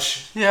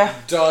dodge. Yeah.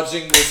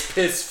 Dodging was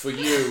piss for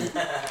you.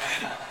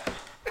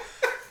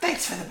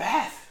 Thanks for the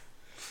bath.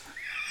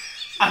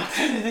 I'm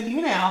cleaner than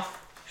you now.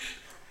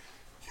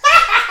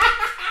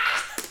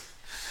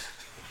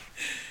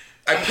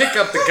 I pick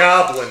up the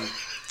goblin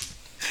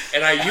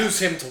and I use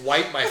him to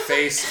wipe my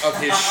face of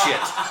his shit.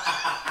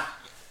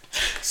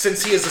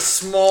 Since he is a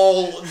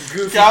small,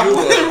 goofy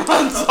Goblin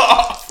runs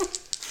off.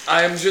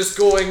 I am just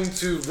going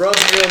to rub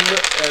him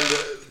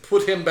and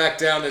put him back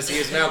down as he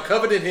is now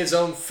covered in his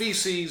own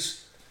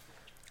feces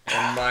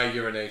and my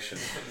urination.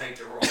 Make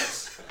the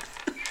rolls.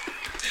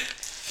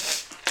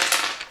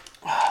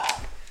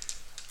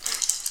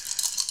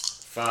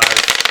 5.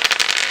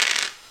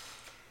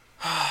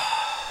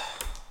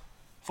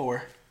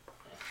 4.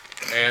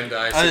 And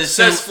I I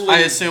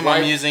successfully assume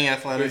wipe I'm using his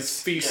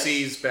athletics.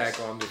 feces back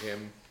onto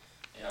him.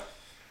 Yep.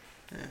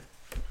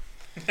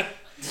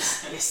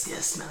 You're still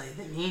smelly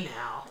than me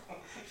now.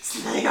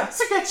 I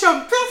also got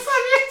your piss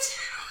on you too.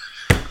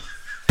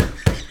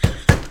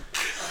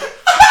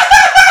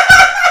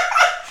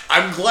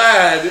 I'm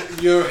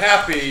glad you're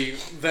happy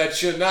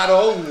that you're not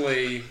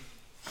only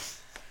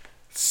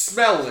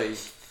smelly,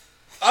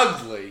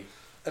 ugly,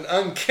 and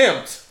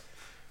unkempt,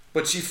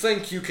 but you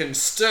think you can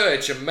stir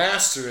at your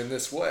master in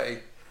this way.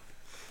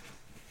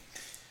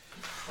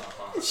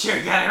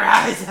 Sure got a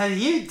rise out of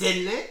you,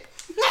 didn't it?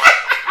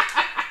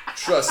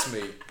 Trust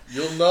me,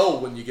 you'll know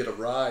when you get a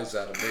rise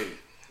out of me.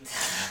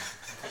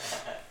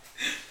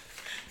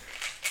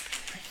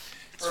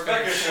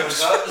 Rebecca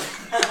shows up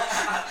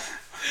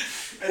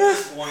at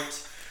this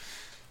point,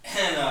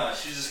 and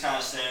she's just kind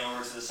of standing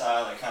over to the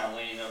side, like kind of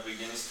leaning up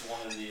against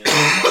one of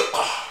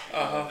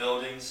the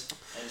buildings,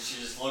 and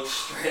she just looks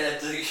straight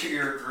at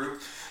your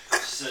group. She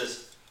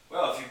says,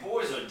 "Well, if you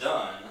boys are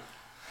done,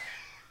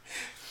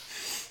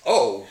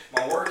 Oh,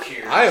 my work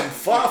here." I am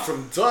far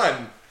from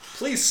done.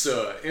 Please,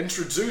 sir,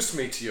 introduce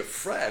me to your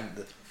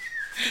friend.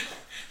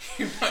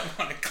 You might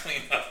want to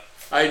clean up.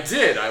 I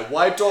did. I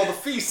wiped all the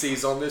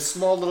feces on this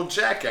small little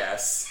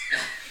jackass.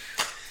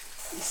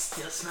 You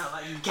still smell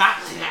like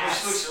goblin She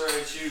ass. looks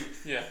right at you,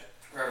 Yeah.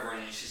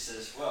 Reverend, and she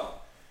says,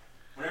 "Well,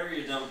 whenever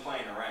you're done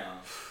playing around,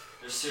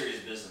 there's serious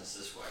business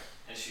this way."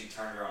 And she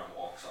turned around and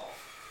walks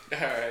off.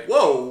 Alright.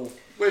 Whoa,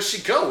 where's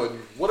she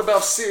going? What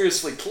about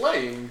seriously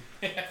playing?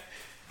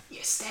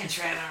 Your stench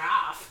ran her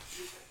off.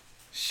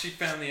 She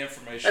found the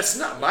information. That's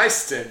not my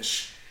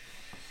stench.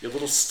 You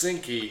little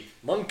stinky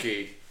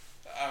monkey.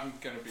 I'm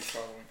gonna be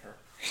following her.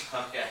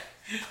 Okay.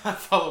 I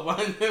follow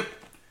behind him.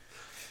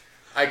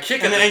 I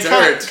kick And at then the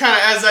kind dirt. of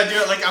as I do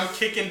it, like I'm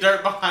kicking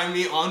dirt behind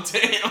me onto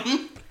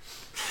him.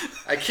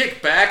 I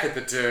kick back at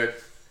the dirt,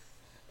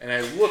 and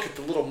I look at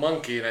the little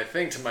monkey, and I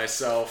think to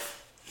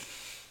myself,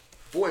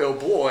 boy, oh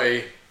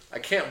boy, I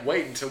can't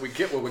wait until we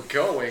get where we're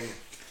going.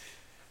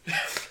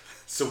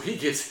 So he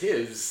gets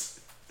his.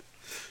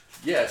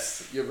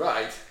 Yes, you're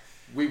right.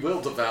 We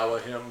will devour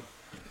him.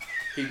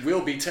 He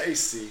will be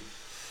tasty.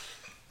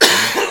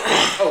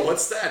 Oh,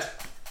 what's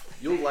that?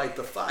 You'll light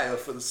the fire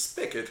for the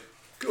spigot.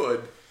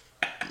 Good.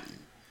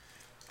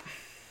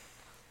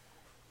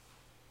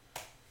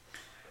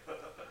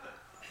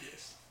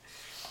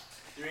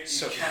 You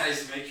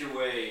guys make your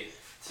way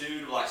to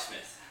the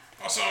blacksmith.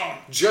 Awesome!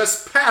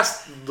 Just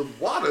past the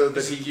water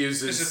that he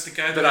uses is it the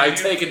guy that that I I knew?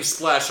 take and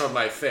splash on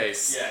my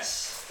face.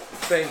 Yes.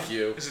 Thank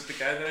you. Is it the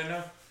guy that I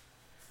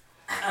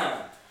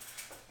know?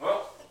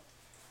 Well,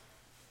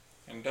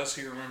 And does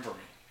he remember me?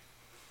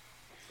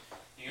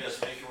 you guys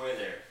make your way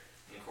there.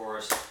 And of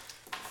course,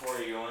 before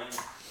you go in,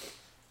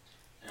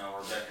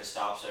 Rebecca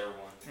stops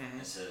everyone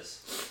and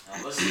says,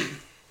 "Now listen,"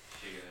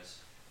 she goes,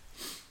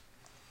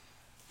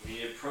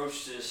 "we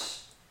approach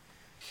this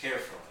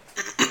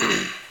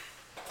carefully."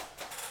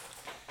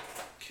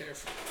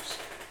 Careful.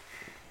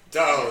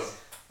 Darling,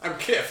 I'm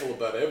careful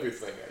about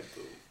everything I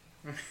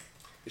do.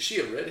 Is she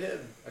a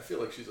redhead? I feel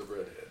like she's a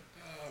redhead.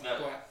 No.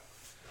 Black.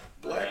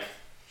 Black? Okay.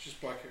 She's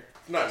black hair.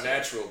 Not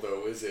natural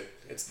though, is it?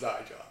 It's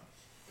dye job.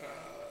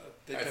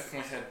 They I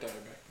definitely had dye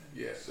back then.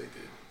 Yes, they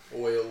did.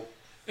 Oil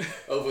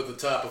over the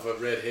top of her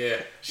red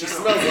hair. She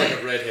smells like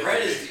a redhead. Red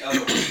to me. is the other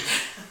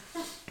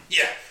one.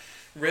 Yeah.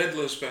 Red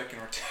lives back in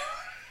our town.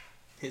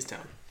 His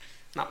town.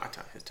 Not my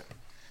town, his town.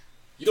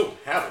 You don't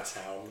have a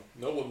town.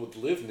 No one would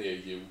live near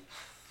you.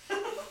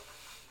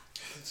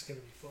 It's gonna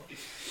be funny.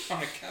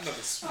 On account of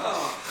the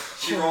smell.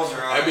 She rolls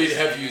her eyes. I mean,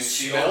 have you and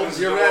she smelled opens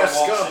the your door and ass,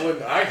 walks goblin?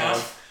 in. I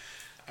have.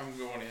 I'm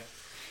going in.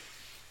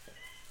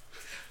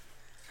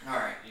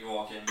 Alright, you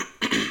walk in.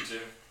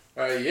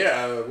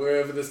 Yeah,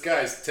 wherever this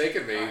guy's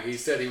taking me, he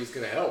said he was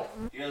going to help.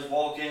 You guys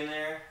walk in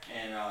there,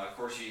 and of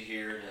course you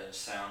hear the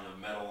sound of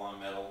metal on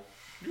metal.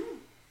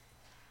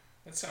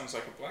 That sounds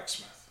like a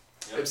blacksmith.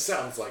 Yep. It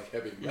sounds like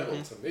heavy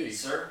metal to me.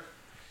 Sir,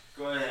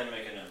 go ahead and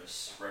make a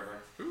notice,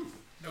 Reverend. Ooh,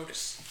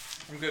 notice.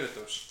 I'm good at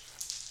those.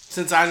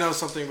 Since I know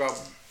something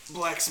about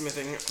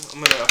blacksmithing,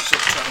 I'm gonna also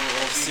try to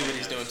roll to see what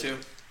he's doing too.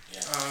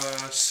 Yeah.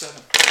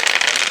 7.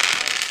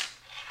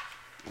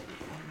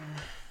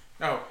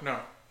 Oh, no.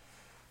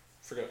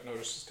 Forgot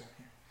notice is down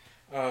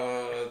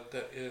here.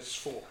 That is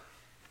 4.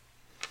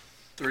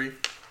 3.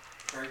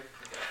 3?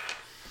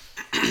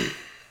 Okay.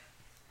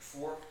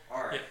 4?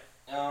 Alright.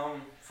 Yeah.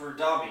 For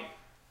Dobby,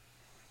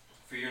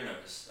 for your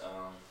notice,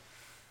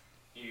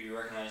 you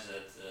recognize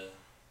that the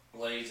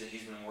blades that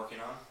he's been working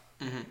on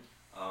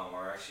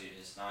are actually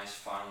just nice,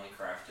 finely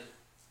crafted.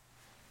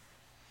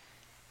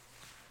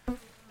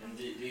 And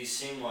these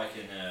seem like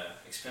an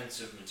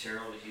expensive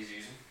material that he's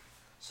using.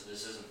 So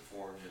this isn't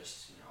for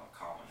just, a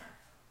commoner.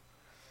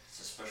 It's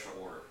a special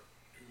order.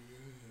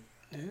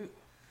 Ooh.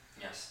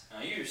 Yes.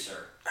 Now you,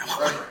 sir,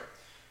 Reverend,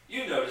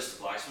 you notice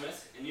the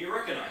blacksmith and you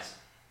recognize him.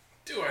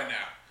 Do I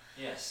now?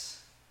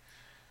 Yes.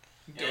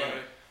 Do and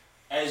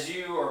as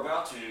you are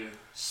about to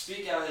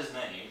speak out his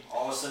name,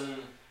 all of a sudden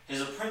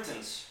his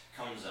apprentice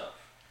comes up.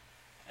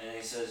 And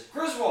he says,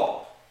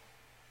 Griswold!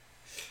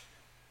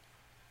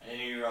 And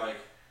you're like,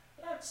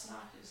 that's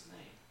not his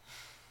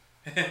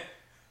name.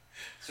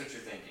 That's what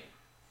you're thinking.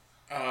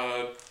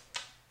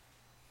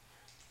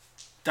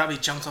 Dobby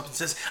jumps up and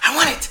says, I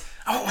want it!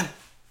 I want one!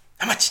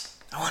 How much?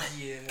 I want it.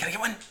 Yeah. Can I get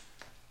one?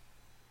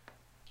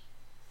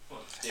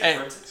 What, the Hey.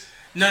 apprentice?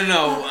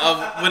 No.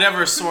 Of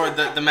whatever sword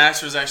that the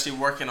master is actually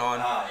working on.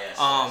 Yes.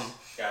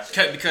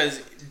 Gotcha. Because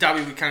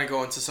Dobby would kind of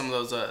go into some of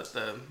those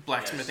the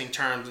blacksmithing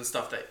terms and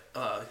stuff that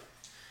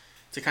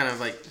to kind of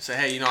like say,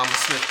 hey, I'm a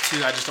smith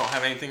too. I just don't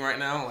have anything right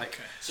now. Like,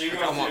 so you're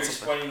going through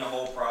explaining the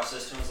whole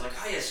process to him. It's like,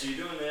 oh yeah, so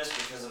you're doing this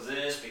because of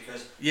this,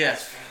 because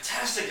that's a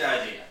fantastic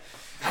idea.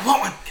 I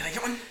want one. Can I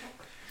get one?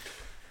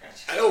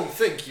 I don't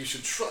think you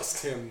should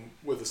trust him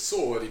with a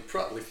sword. He'd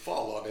probably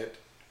fall on it.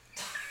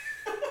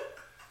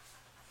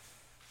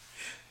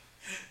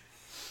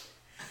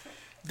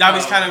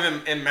 Dobby's kind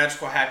of in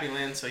magical happy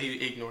land, so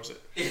he ignores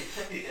it.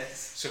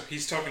 Yes. So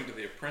he's talking to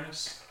the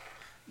apprentice?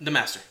 The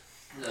master.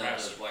 The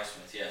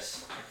blacksmith,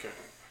 yes. Okay.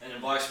 And the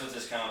blacksmith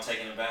is kind of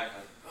taken aback,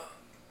 like,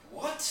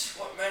 what?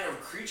 What manner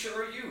of creature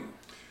are you?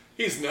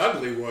 He's an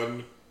ugly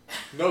one.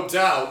 No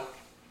doubt.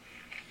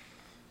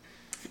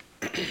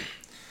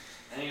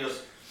 And he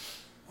goes,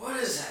 what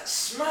is that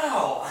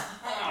smell?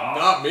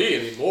 Not me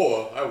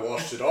anymore. I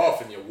washed it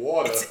off in your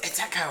water. It's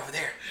that guy over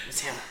there. It's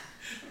him.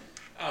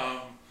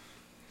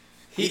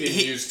 He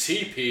didn't use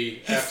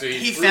TP after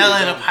he threw fell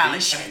his in a own pile of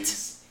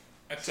DPs.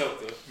 I tell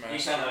the He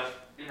master. kind of,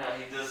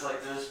 he does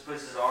like this,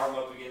 puts his arm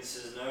up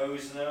against his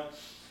nose, then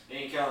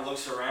he kind of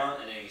looks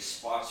around, and then he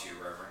spots you,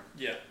 Reverend.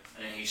 Yeah.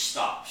 And then he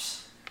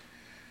stops.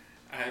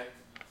 I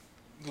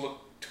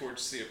look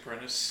towards the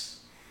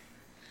apprentice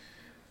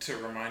to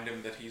remind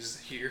him that he's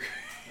here.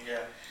 Yeah.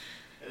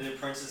 And the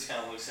princess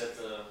kind of looks at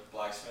the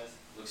blacksmith,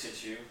 looks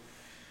at you,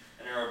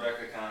 and then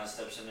Rebecca kind of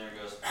steps in there and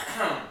goes,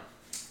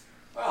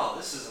 well,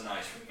 this is a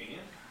nice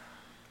reunion.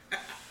 And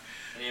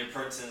the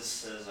apprentice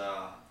says,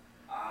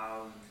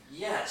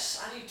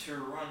 yes, I need to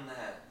run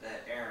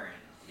that errand.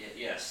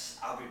 Yes,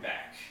 I'll be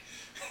back.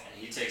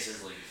 And he takes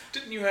his leave.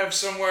 Didn't you have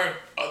somewhere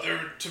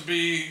other to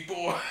be,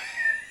 boy?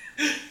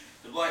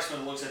 The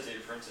blacksmith looks at the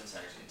apprentice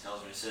actually and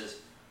tells me, he says,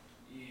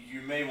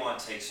 you may want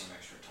to take some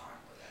extra time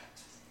with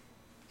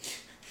that.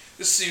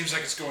 This seems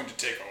like it's going to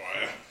take a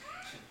while.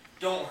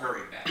 Don't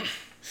hurry back.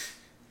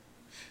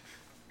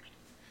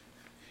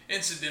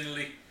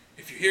 Incidentally,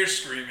 if you hear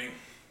screaming,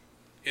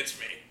 it's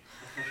me.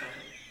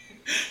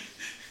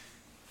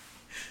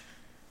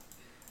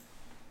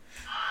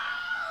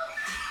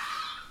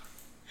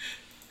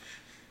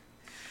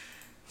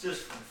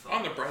 Just for fun.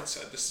 On the bright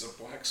side, this is a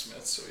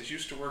blacksmith, so he's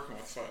used to working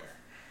with fire.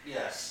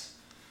 Yes.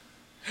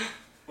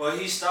 Well,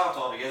 he stopped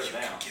altogether You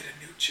now. could get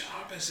a new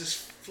job as this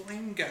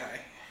flame guy.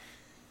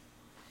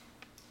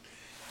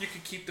 You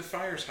could keep the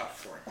fires hot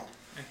for him,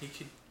 and he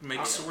could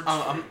make swords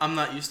for you. I'm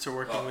not used to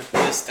working with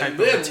this type And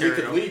of then material.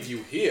 we could leave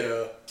you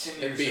here 10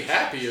 and years be of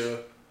happier.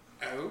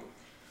 Oh?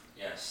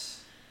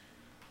 Yes.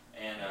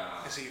 And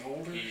Is he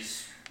older?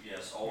 he's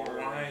older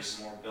and wise?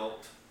 he's more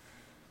built.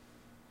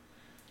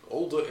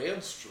 Older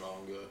and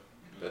stronger.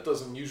 That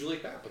doesn't usually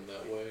happen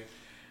that way.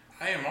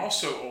 I am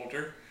also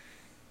older.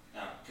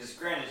 Now, because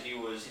granted he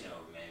was,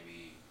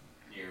 maybe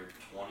near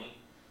 20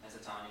 at the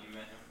time you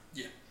met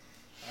him.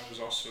 I was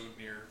also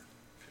near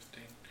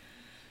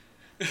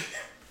 15.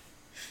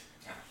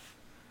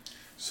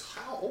 So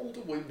how old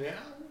are we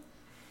now?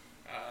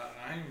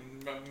 I'm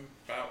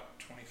about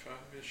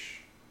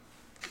 25-ish.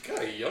 You're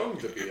kind of young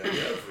to be a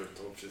reverend,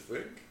 don't you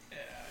think? Yeah.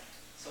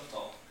 So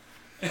tall.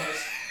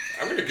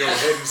 I'm going to go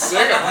ahead and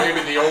say I'm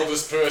maybe the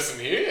oldest person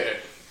here.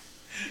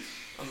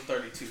 I'm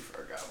 32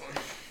 for a goblin.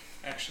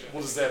 Actually,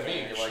 What does that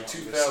mean? You're like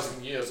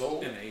 2,000 years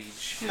old? in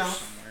age No.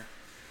 somewhere.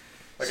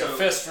 Like a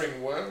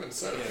festering worm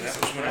inside Yeah, that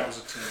was when I was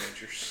a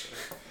teenager.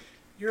 So.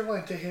 Your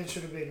length of hand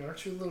should have been,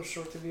 aren't you a little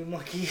short to be a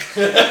monkey?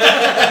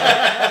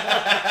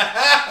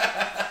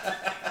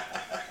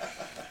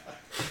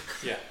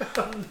 Yeah.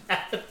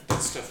 The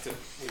stuff that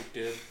we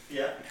did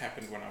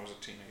happened when I was a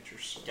teenager.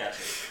 So.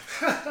 Gotcha.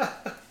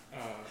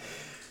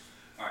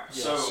 Alright,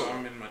 yeah, so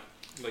I'm in my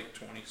late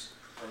 20s.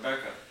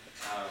 Rebecca,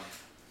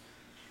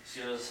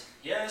 she goes,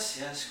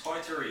 yes,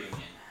 quite a reunion.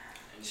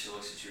 And she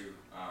looks at you,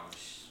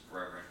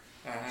 Reverend.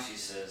 She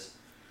says,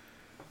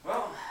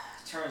 well,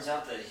 it turns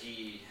out that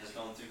he has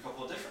gone through a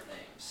couple of different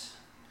names.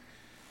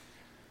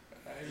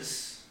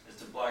 This is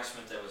the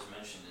blacksmith that was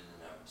mentioned in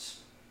the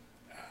notes.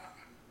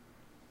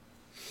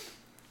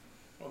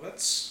 Well,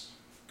 that's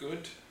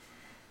good.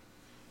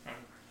 I'm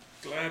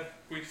glad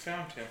we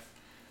found him.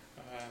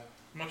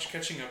 Much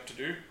catching up to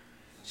do. And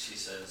she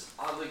says,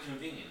 oddly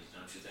convenient,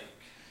 don't you think?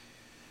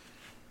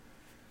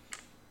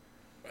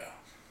 Well,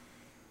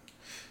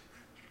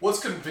 what's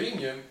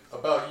convenient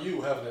about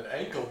you having an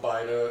ankle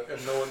biter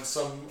and knowing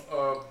some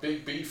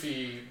big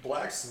beefy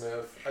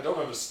blacksmith? I don't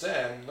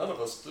understand. None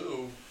of us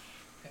do.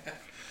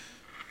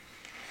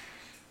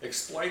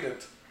 Explain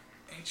it.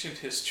 Ancient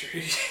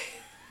history.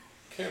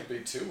 Can't be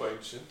too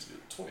ancient.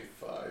 You're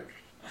 25.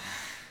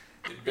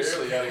 It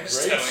barely out of grade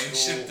how school.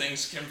 ancient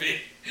things can be.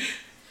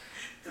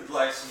 The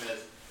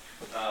blacksmith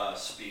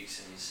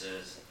speaks and he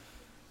says,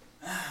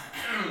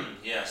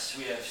 yes,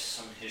 we have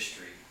some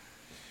history.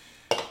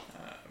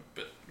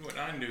 But when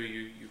I knew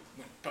you, you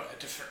went by a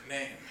different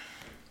name.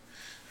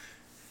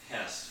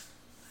 Yes.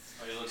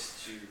 He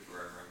looks at you,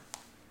 Reverend,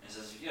 and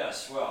says,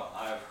 yes, well,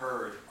 I have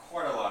heard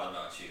quite a lot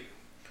about you.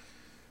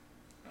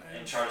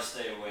 And try to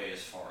stay away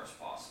as far as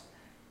possible.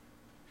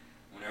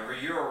 Whenever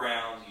you're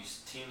around, you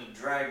seem to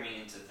drag me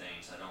into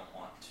things I don't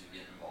want to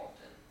get involved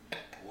in.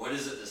 What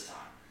is it this time?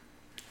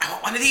 I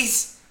want one of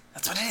these.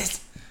 That's what it is.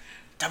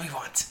 Dummy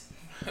wants.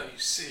 Well, you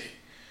see,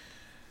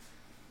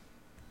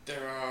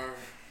 there are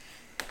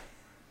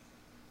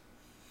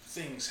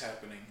things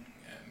happening,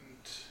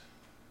 and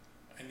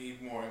I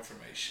need more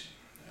information.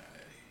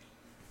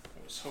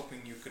 I was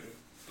hoping you could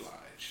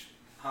oblige.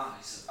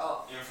 He says,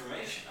 oh,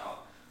 information. Oh,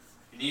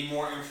 you need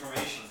more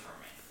information from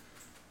me.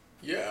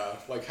 Yeah,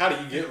 like how do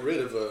you get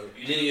rid of a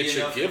You didn't get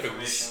enough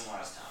information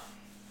last time.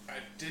 I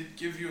did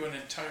give you an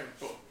entire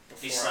book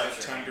He before I had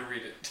slaps your time to hand.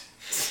 read it.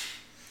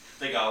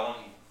 They got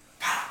one.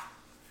 Pow!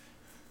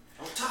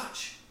 Don't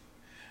touch.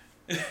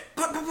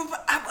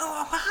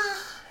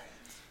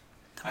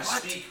 I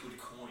speak with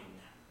coin.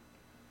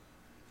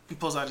 He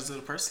pulls out his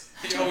little purse.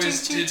 He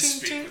always did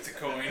speak with the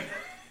coin.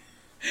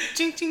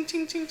 Ching, ching,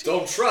 ching, ching, ching.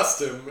 Don't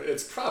trust him.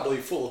 It's probably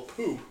full of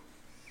poop.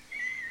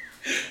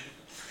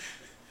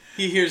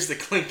 He hears the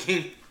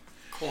clinking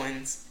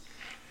coins.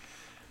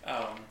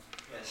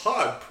 Yes.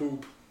 Hard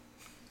poop.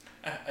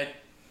 I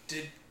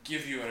did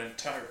give you an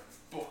entire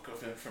book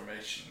of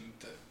information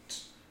that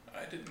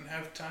I didn't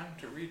have time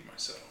to read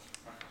myself.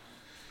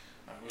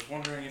 I was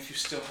wondering if you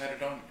still had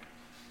it on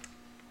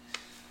you.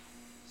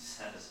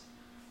 Says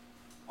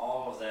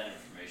all of that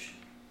information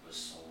was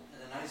sold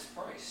at a nice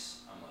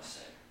price, I must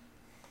say.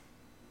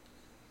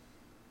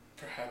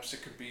 Perhaps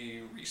it could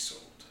be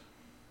resold.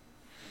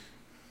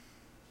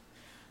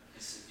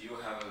 He said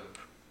you'll have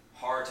a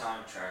hard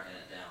time tracking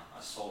it down.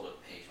 I sold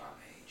it page by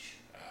page.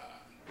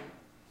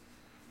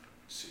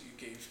 So you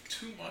gave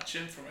too much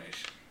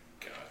information.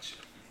 Gotcha.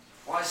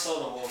 Why sell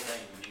the whole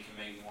thing when you can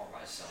make more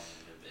by selling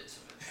the bits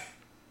of it?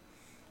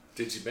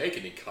 Did you make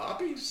any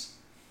copies?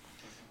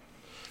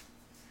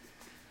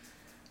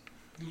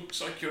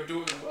 Looks like you're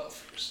doing well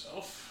for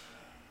yourself.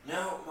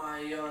 No, my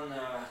young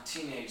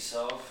teenage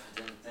self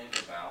didn't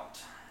think about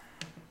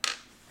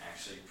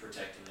actually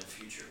protecting the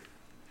future.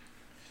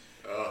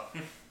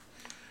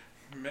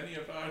 Many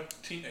of our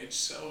teenage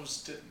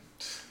selves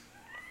didn't.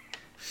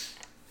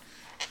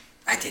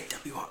 I did,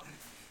 W. Walton.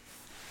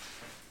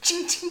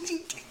 Ching, ching,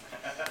 ching, ching.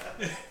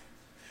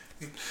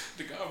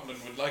 The goblin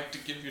would like to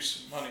give you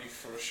some money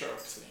for a sharp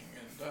thing,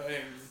 and I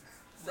am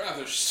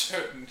rather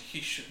certain he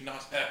should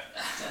not have.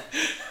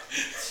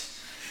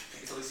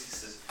 At least he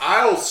says,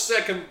 I'll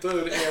second,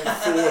 third, and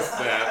fourth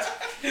that.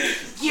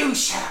 You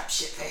shut up,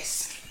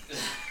 shitface.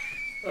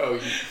 Oh,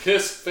 you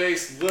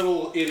piss-faced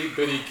little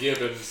itty-bitty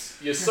gibbons.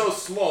 You're so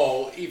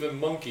small, even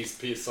monkeys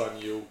piss on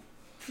you.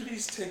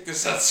 Please take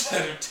this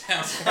outside of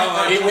town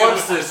while He I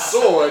wants this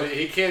sword,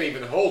 he can't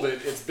even hold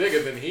it. It's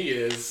bigger than he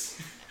is.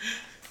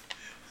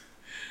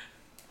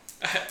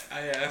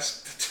 I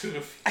asked the two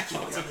of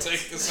you to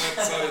take this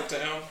outside of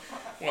town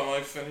while I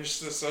finish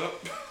this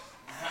up.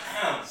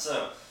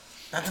 so,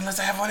 Not unless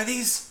I have one of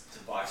these. the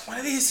blacksmith One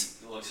of these.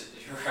 He looks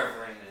at your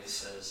reverend and he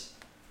says,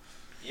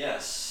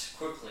 yes,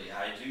 quickly,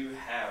 I do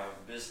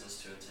have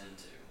business to attend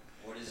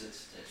to. What is it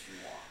that you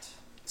want?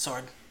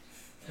 Sword.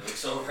 He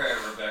looks over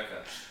at Rebecca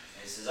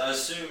and he says, I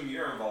assume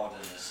you're involved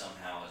in this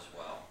somehow as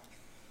well.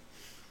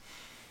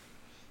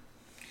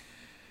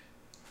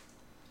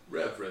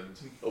 Reverend,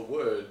 a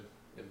word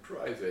in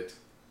private.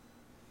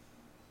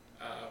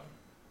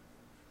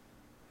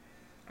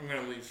 I'm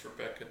gonna leave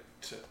Rebecca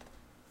to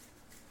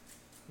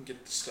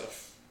get the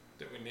stuff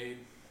that we need.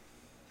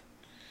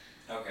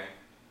 Okay.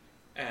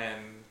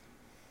 And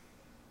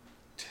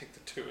take the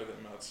two of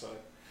them outside.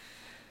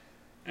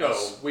 No,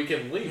 we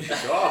can leave the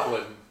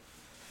goblin.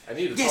 I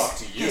need to talk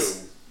to you.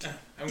 Yes.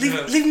 I'm Leave,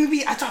 gonna, leave me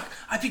be.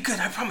 I'd be good.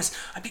 I promise.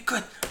 I'd be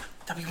good.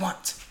 That we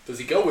want. Does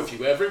he go with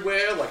you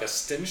everywhere like a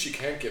stench you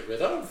can't get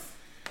rid of?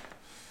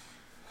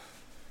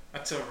 I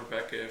tell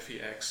Rebecca if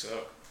he acts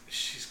up,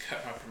 she's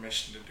got my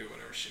permission to do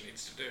whatever she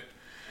needs to do.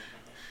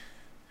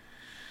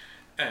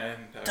 And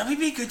That we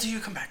be good till you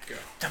come back. Go.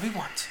 That we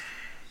want.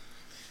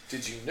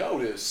 Did you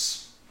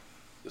notice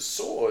the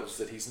swords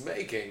that he's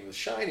making, the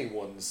shiny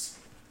ones,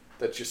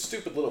 that your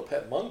stupid little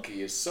pet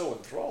monkey is so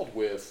enthralled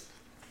with?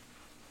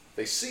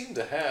 They seem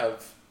to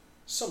have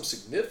some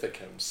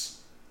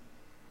significance.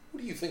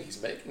 What do you think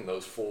he's making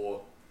those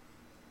for?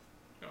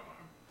 Oh,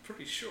 I'm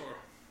pretty sure.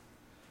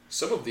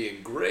 Some of the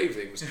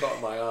engravings caught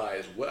my eye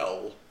as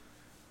well.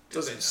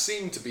 Doesn't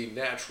seem to be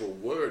natural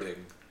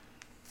wording.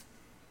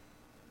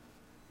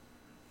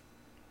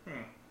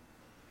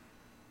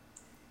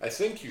 I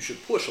think you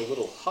should push a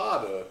little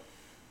harder.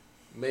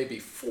 Maybe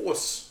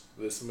force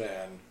this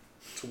man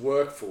to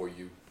work for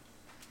you.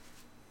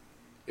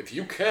 If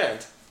you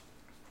can't,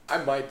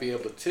 I might be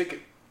able to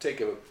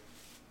take a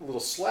little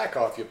slack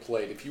off your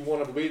plate. If you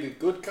want to be the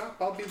good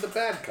cop, I'll be the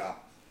bad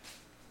cop.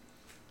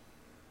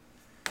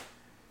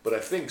 But I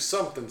think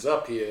something's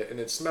up here, and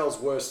it smells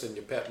worse than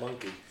your pet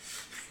monkey.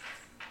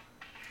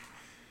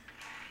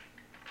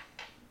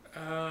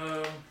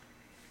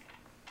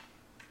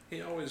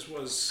 He always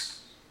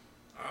was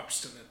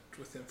obstinate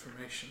with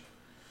information.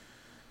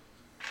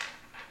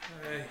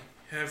 I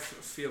have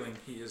a feeling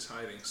he is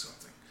hiding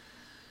something.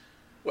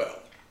 Well,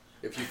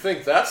 if you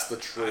think that's the I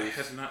truth,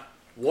 had not.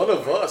 one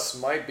of us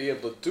might be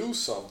able to do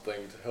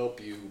something to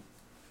help you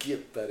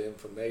get that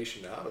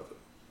information out of him.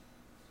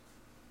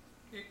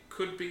 It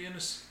could be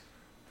innocent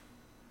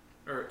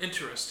or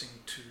interesting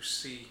to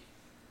see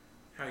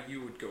how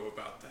you would go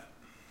about that.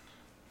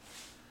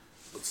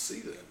 Let's see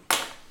then.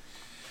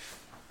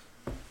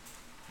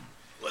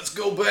 Let's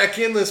go back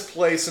in this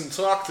place and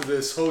talk to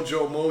this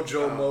Hojo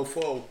Mojo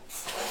mofo.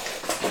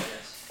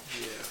 Yes.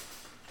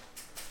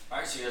 Yeah.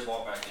 Alright, so you guys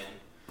walk back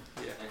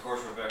in. Yeah. And of course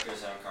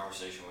Rebecca's having a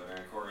conversation with her.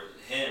 And of course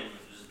him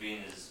just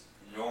being as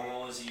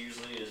normal as he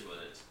usually is with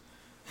it.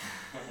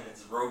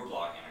 It's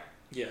roadblocking her.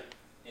 Yeah.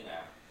 You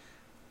know.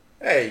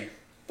 Hey,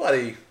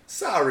 buddy,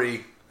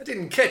 sorry, I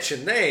didn't catch your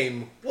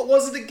name. What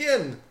was it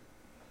again?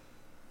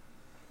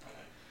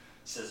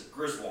 It says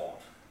Griswold.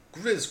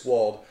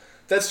 Griswold.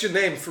 That's your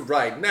name for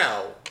right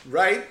now,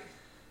 right?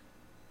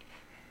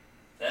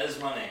 That is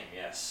my name,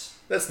 yes.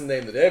 That's the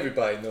name that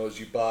everybody knows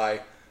you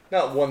by.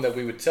 Not one that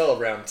we would tell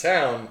around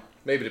town,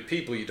 maybe to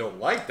people you don't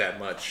like that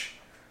much.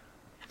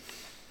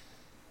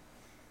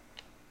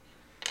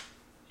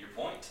 Your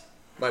point?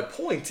 My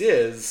point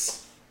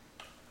is,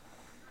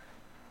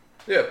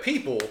 there are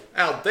people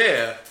out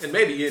there, and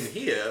maybe in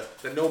here,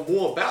 that know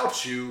more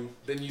about you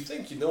than you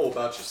think you know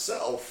about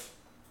yourself.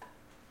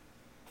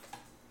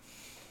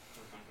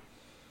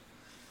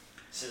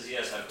 It says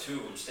yes, I have two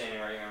of them standing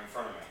right here in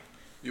front of me.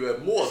 You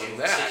have more than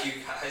that. See you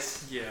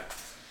guys. Yeah.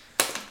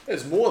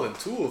 There's more than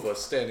two of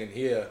us standing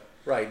here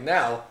right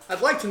now.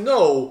 I'd like to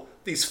know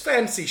these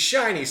fancy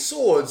shiny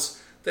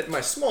swords that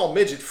my small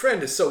midget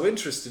friend is so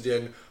interested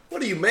in.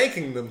 What are you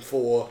making them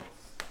for?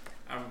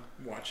 I'm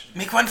watching.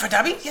 Make one for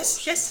Dubby?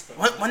 Yes, yes.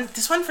 One.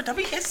 This one for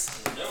Dubby?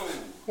 Yes. No.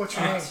 What's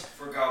your not name?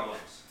 for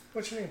goblins.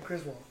 What's your name,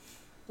 Griswold?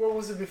 What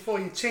was it before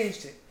you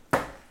changed it?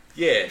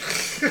 Yeah.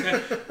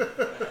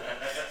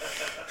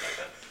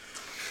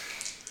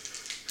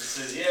 It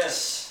says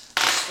yes,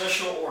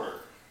 special order.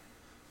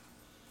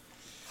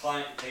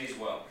 Client pays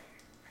well.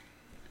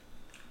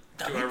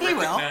 Do I Dubby pay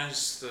well.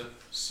 recognize the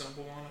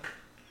symbol on it?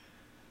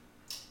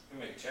 Let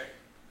me make a check.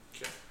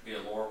 Okay. Be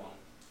a lore one.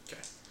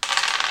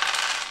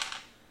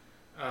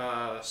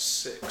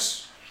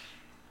 6.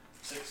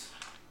 6.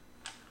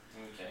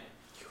 Okay.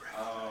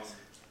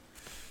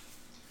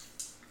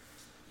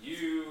 You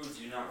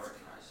do not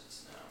recognize it,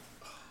 no.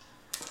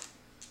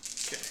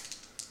 Okay.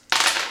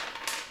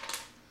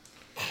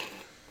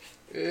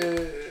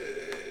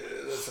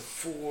 That's a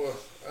 4.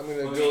 I'm going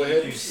to Well, go you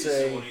ahead do and see the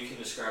say... symbol, you can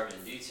describe it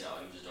in detail,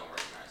 you just don't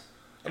recognize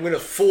it. I'm going to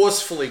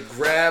forcefully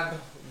grab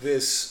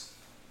this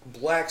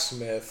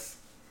blacksmith,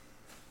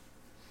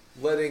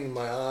 letting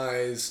my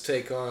eyes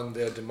take on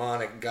their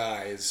demonic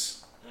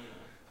guise,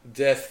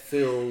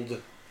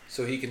 death-filled,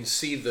 so he can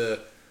see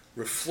the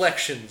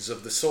reflections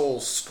of the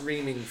souls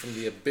screaming from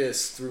the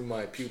abyss through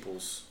my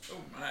pupils. Oh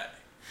my.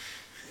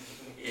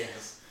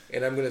 Yes.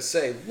 And I'm going to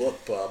say,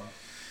 look, bub,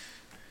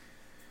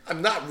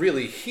 I'm not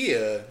really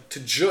here to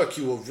jerk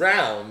you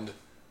around.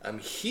 I'm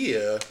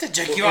here To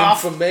jerk for you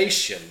off.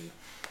 information.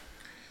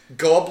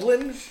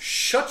 Goblin,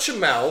 shut your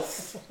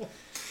mouth,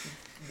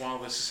 While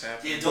this is The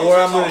happening, adults or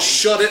are I'm going to talking.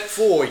 shut it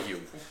for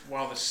you.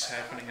 while this is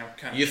happening, I'm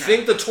kind of. You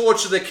think the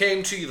torture that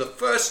came to you the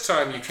first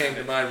time you came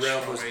to my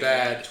realm was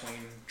bad?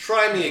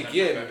 Try me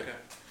again.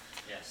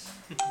 Yes.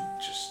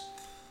 Just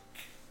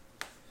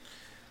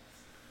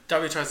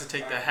Darby tries to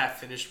take the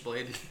half-finished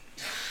blade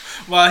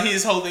while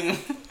he's holding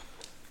him.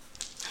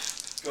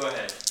 Go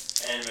ahead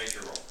and make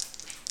your roll.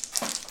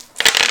 Fourth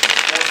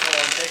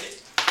one, take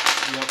it.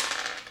 Yep.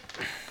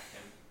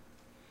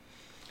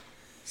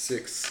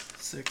 6.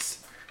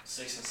 6.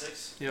 6 and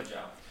 6. Yep. Good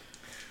job.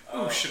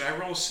 Oh, should I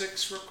roll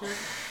 6 real quick?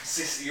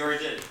 6. You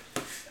already did it.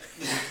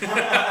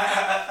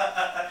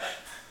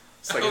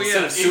 It's like Oh,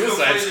 instead yeah, of you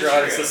Suicide completed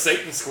Squad, it's your- the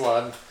Satan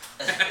Squad.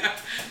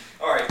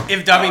 All right.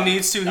 If Dummy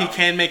needs to, he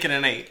can make it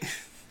an 8.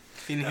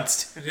 If he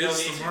needs to. It You don't is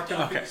need the to. mark of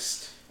the Okay.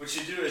 beast. What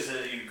you do is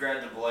that you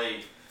grab the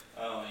blade,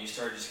 and you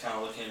start just kind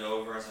of looking it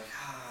over, and it's like,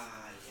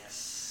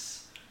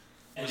 yes.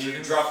 And Was you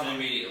it drop it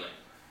immediately.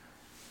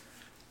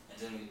 And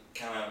then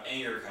kind of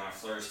anger kind of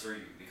flares through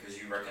you because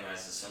you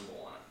recognize the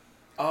symbol on it.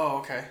 Oh,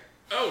 okay.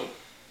 Oh,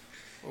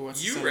 Well, what's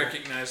the you symbol?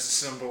 recognize the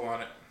symbol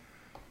on it.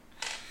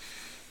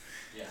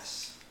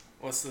 Yes.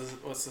 What's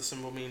the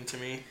symbol mean to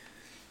me?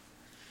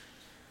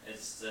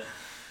 It's the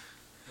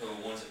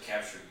ones that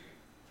capture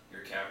you.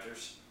 Your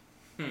captors.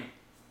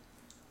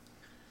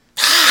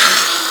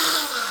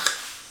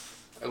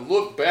 I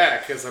look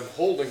back as I'm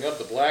holding up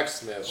the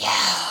blacksmith.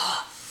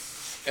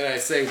 And I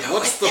say,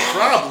 what's the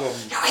problem?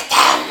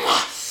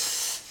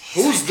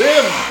 Who's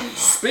them?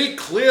 Speak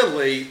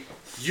clearly.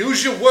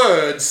 Use your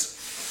words.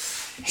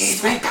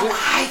 He's with the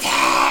white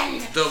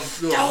hand. The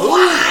The who?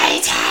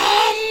 white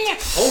hand.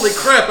 Holy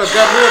crap, I've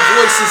got more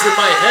voices in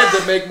my head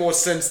that make more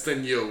sense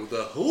than you.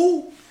 The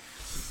who?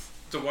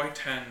 The White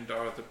Hand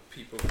are the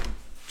people who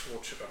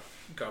torture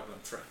a goblin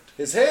friend.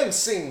 His hands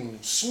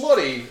seem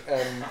smutty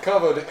and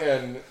covered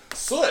in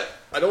soot.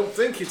 I don't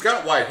think he's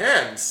got white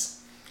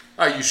hands.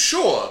 Are you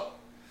sure?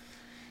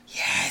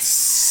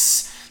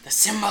 Yes. The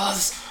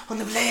symbols on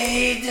the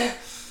blade.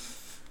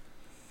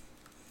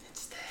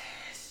 It's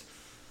this.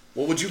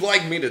 What would you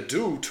like me to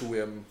do to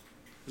him?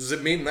 Does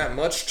it mean that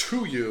much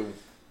to you?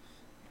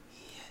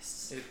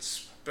 Yes.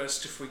 It's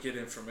best if we get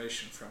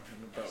information from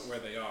him about where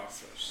they are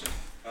first.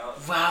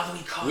 While we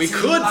cause We him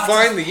could lots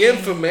find of the pain.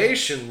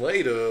 information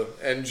later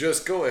and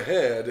just go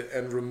ahead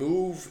and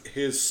remove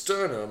his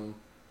sternum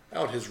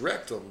out his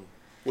rectum.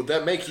 Would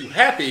that make you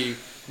happy,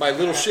 my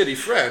little shitty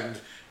friend?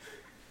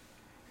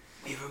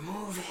 We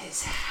remove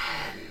his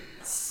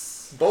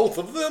hands. Both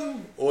of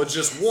them? Or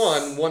just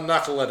one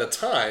knuckle at a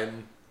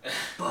time?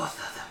 Both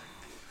of them.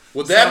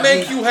 Would that So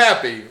make we- you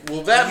happy?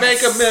 Will that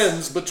make Yes.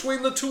 amends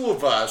between the two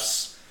of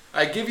us?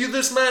 I give you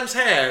this man's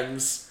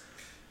hands.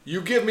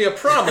 You give me a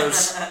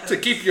promise to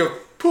keep your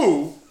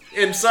poo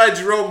inside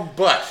your own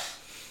butt.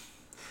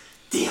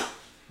 Deal.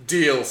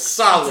 Deal.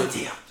 Solid. It's a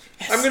deal.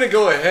 Yes. I'm gonna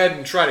go ahead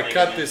and try to Make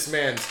cut amends. this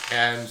man's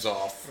hands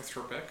off. With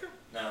Rebecca?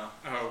 No.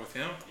 Oh, with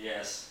him?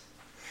 Yes.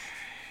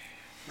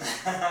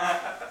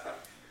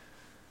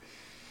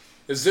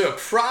 Is there a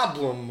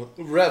problem,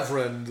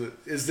 Reverend?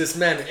 Is this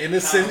man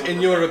innocent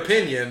in your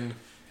opinion?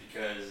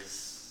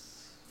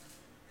 Because,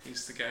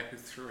 He's the guy who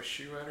threw a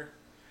shoe at her?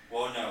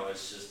 well, no,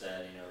 it's just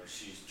that,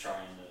 she's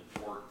trying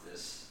to work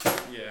this,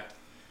 Yeah.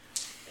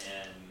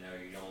 and,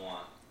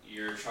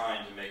 you're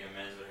trying to make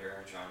amends with her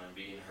and trying to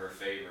be in her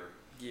favor.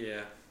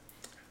 Yeah.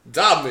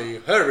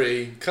 Dobby,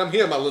 hurry. Come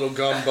here, my little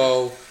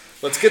gumbo.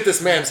 Let's get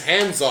this man's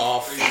hands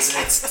off. Yes,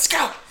 let's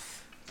go.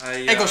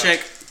 Ankle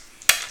shake.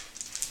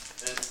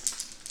 Then,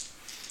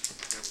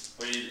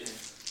 what do you do?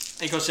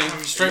 Ankle shake.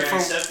 You're Straight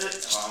gonna from. accept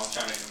it? Oh, I'm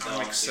trying to compel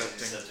I'm him to see if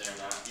accepting. he's accepting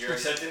or not. You're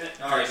accepting it?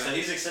 Alright, so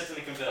he's accepting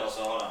the compel,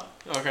 so hold on.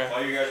 Okay.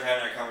 While you guys are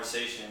having that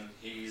conversation,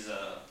 he's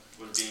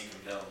was being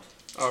compelled.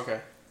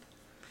 Okay.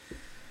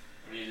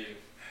 What do you do?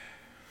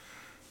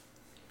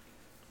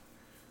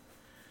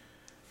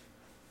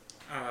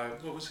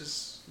 What was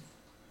his...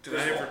 Did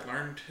I ever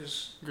learn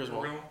his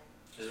Griswold. real?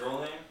 His real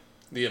name?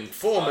 The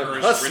informant Or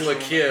his hustler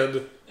original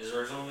kid. His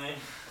original name?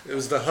 It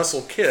was the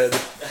hustle kid.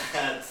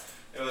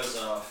 It was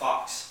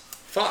Fox.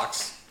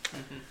 Fox.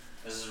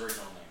 This is his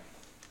original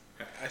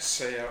name. I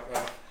say out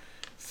loud,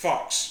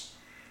 Fox,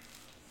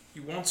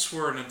 you once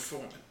were an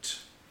informant.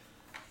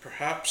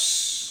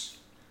 Perhaps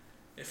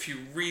if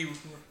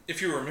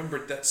you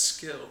remembered that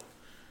skill,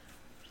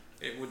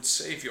 it would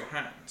save your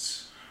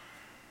hands.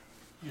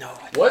 No.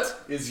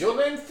 What? Is your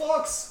name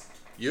Fox?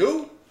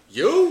 You?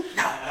 You?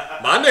 No.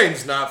 My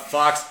name's not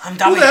Fox. I'm Who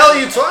Dobby. the hell are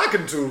you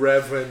talking to,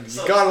 Reverend? You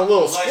So, got a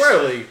little like,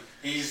 squirrely.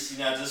 He's,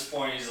 at this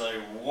point, he's like,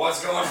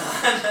 what's going on?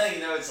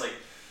 It's like,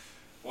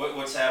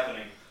 what's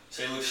happening?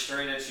 So he looks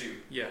straight at you.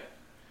 Yeah.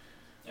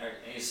 Alright,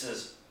 and he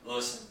says,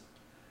 listen,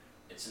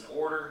 it's an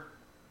order.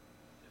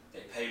 They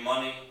pay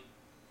money.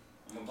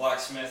 I'm a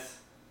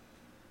blacksmith.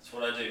 That's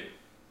what I do.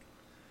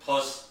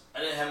 Plus, I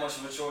didn't have much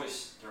of a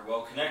choice. They're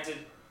well connected.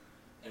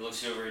 He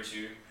looks over at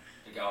you,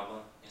 the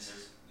goblin. He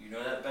says, you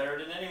know that better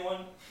than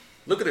anyone?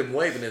 Look at him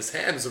waving his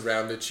hands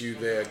around at you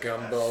there,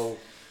 Gumbo.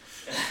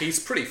 He's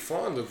pretty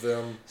fond of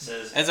them.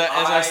 Says, As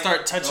I start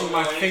don't touching know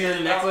my anything finger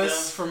about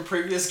necklace them. from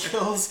previous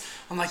kills,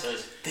 I'm like,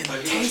 Says, they but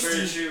look he looks straight at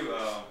tasty. you,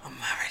 I'm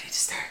not ready to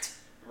start.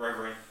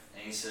 Reverend,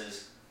 and he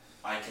says,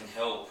 I can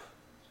help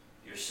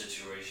your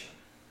situation.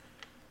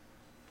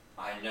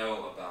 I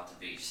know about the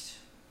beast.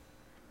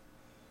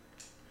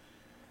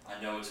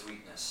 I know its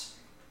weakness.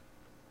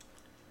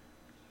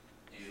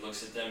 He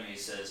looks at them and he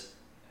says,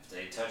 if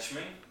they touch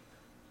me,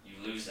 you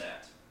lose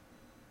that.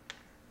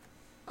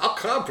 I'll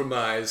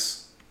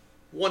compromise.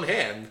 One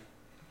hand.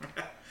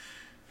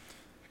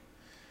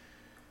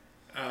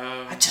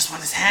 I just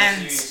want his He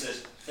hands.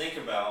 says, think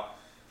about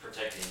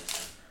protecting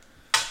innocent.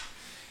 He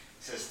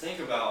says, think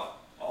about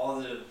all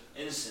the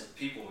innocent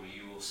people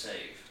you will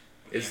save.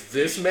 Is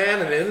this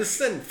man an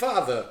innocent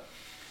father?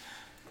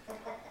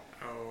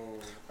 Oh.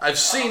 I've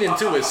seen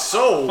into his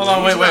soul. Hold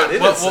on, He's not wait.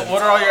 innocent.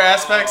 What are all your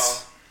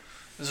aspects?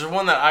 Is there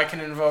one that I can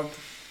invoke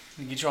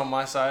to get you on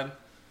my side?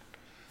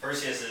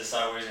 First, he has to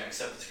decide whether he's going to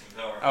accept this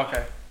compel or not.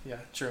 Okay. Yeah,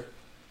 true.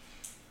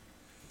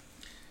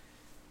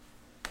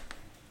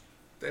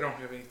 They don't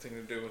have anything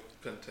to do with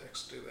the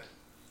Pentex, do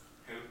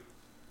they? Who?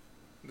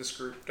 This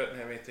group doesn't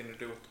have anything to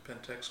do with the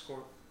Pentex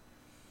Corp?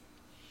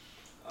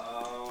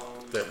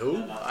 The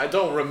who? not- I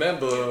don't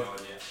remember no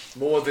idea.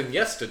 more than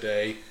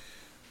yesterday.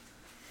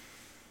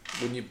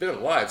 When you've been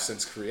alive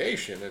since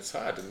creation, it's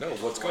hard to know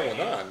what's going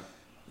on.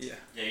 Yeah.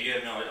 Yeah, you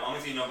have no idea. The only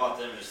thing you know about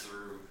them is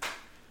through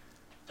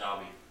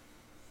Dobby.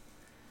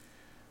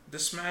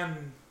 This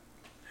man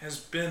has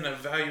been a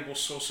valuable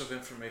source of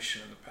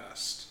information in the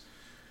past.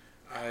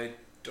 I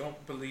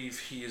don't believe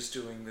he is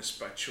doing this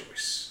by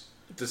choice.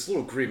 This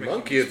little green Making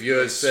monkey of this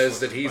yours place says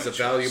for that he's by a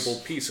valuable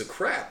choice. piece of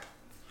crap.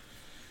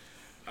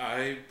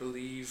 I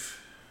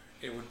believe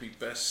it would be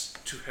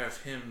best to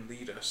have him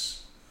lead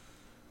us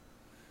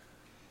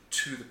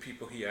to the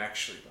people he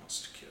actually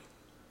wants to kill.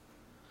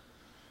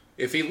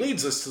 If he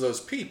leads us to those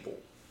people,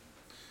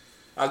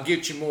 I'll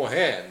get you more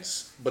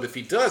hands. But if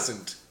he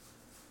doesn't,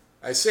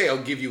 I say I'll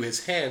give you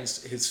his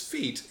hands, his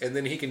feet, and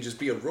then he can just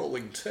be a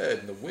rolling turd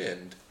in the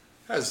wind.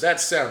 How does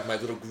that sound, my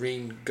little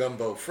green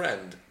gumbo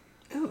friend?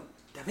 Ooh,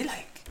 that we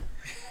like.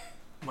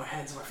 More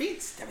hands, more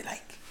feet. That we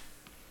like.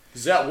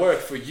 Does that work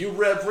for you,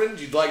 Reverend?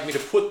 You'd like me to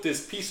put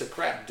this piece of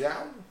crap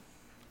down?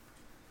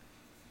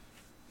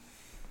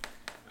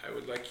 I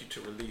would like you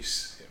to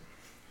release him.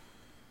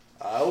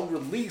 I'll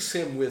release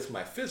him with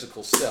my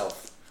physical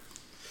self.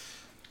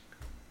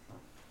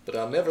 But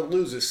I'll never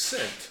lose his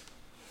scent.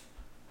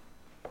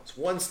 'Cause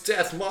once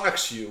death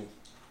marks you,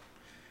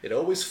 it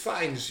always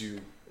finds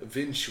you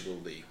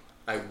eventually.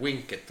 I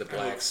wink at the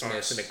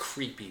blacksmith in a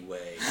creepy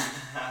way.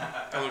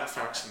 I look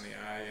Fox in the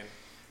eye and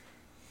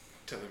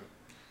tell him,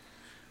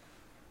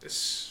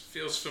 this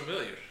feels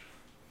familiar.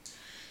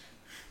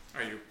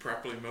 Are you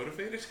properly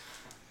motivated?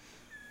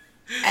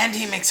 And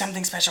he makes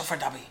something special for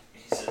Dobby.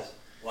 He says,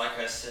 like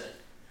I said,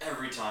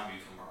 every time you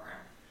come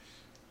around.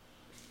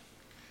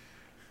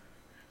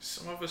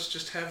 Some of us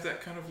just have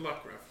that kind of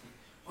luck, Rev.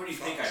 What do you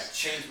think? I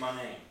changed my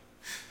name.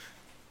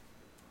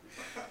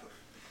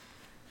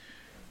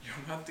 You're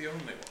not the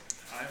only one.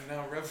 I am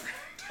now Reverend.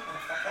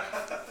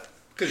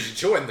 Because you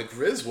joined the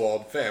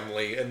Griswold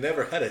family and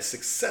never had a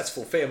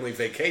successful family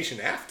vacation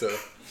after.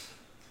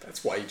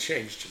 That's why you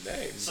changed your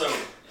name. So,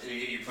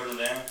 you put him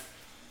down?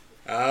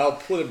 I'll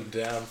put him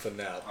down for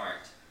now. Alright,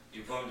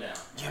 you put him down.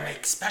 You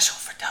make special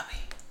for Dobby.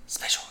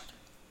 Special.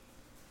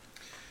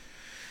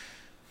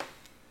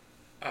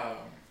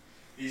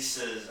 He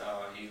says,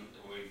 he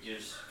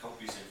gives a couple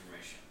pieces of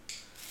information.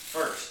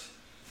 First,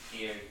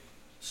 he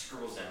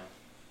scribbles down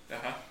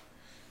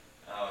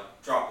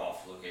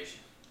drop-off location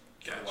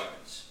for Gotcha.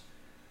 weapons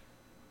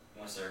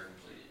once they're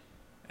completed.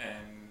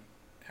 And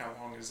how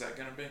long is that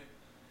going to be?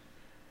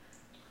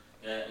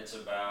 Yeah, it's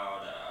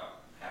about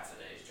half a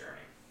day's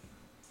journey.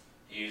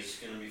 He's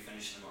going to be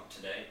finishing them up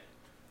today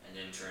and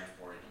then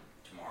transporting them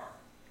tomorrow.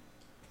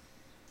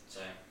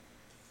 So,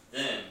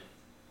 then,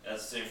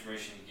 that's the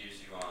information he gives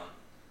you on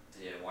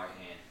the White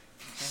Hand.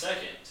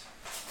 Second,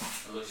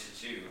 he looks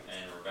at you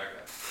and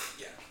Rebecca.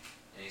 Yeah.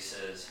 And he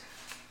says,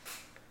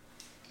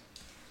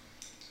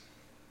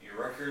 your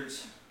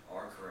records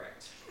are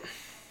correct.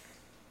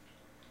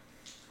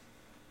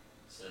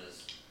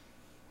 Says,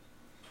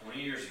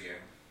 20 years ago,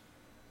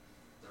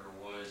 there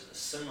was a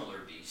similar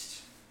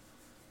beast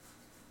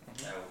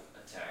that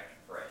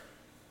attacked Brett.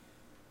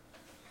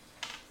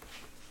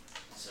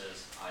 It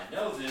says, I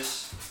know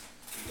this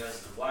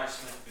because the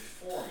blacksmith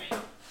before me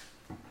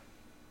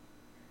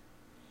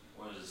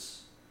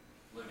was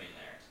living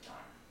there at the time.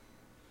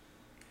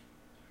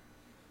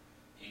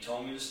 He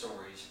told me the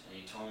stories and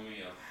he told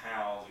me of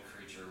how the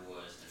creature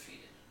was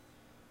defeated.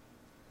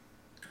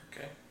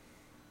 Okay.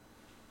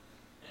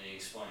 And he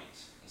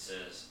explains. He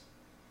says,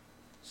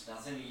 it's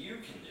nothing you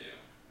can do,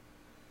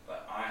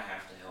 but I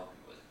have to help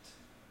you with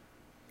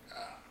it.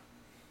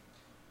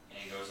 And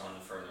he goes on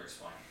to further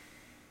explain.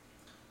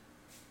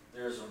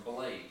 There's a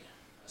blade,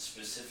 a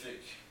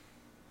specific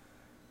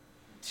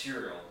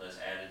material that's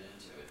added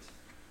into it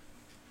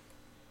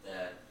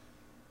that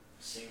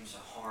seems to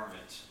harm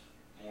it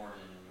more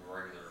than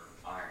regular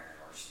iron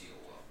or steel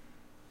will.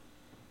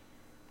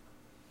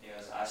 He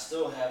goes, I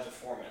still have the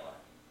formula.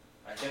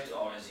 I kept it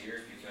all these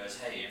years because,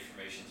 hey,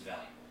 information's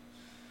valuable.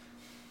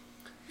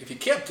 If you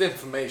kept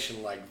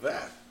information like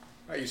that,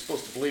 how are you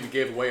supposed to believe you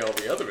gave away all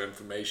the other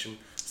information?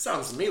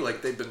 Sounds to me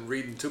like they've been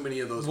reading too many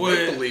of those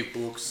make-believe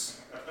books.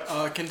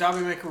 Can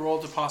Dobby make a roll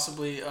to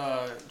possibly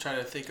try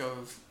to think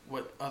of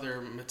what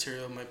other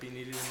material might be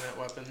needed in that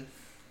weapon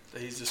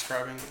that he's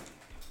describing?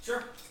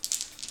 Sure.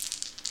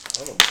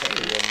 I don't tell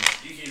you one.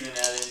 You can even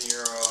add in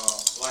your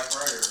Black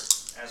Rider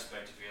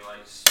aspect if you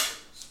like.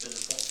 Spin the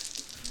point.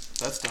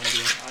 That's done,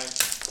 deal. I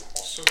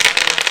also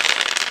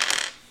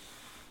have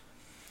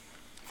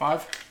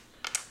 5.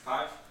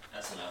 5?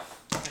 That's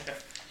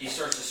enough. He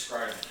starts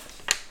describing it.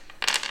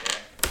 Okay?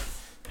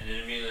 And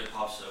it immediately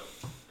pops up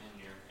in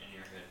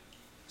your head.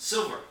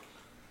 Silver.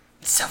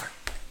 Silver.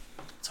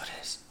 That's what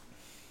it is.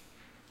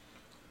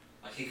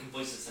 Like he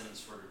completes the sentence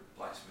for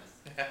blacksmith.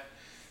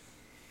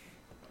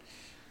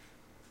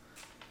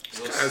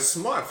 Kind of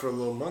smart for a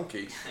little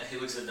monkey. He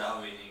looks at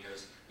Dobby and he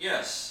goes,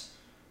 "Yes,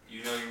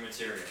 you know your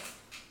material."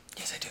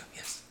 Yes, I do.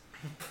 Yes.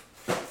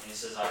 And he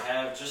says, "I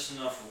have just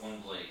enough for one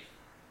blade."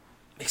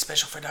 Make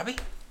special for Dobby?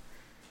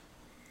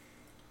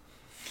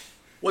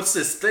 What's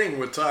this thing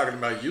we're talking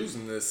about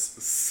using this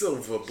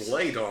silver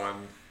blade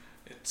on?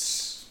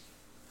 it's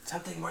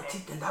Something more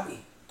teeth than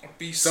Dobby. a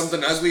beast.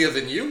 Something uglier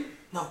than you?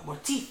 No, more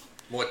teeth.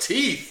 More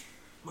teeth?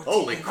 More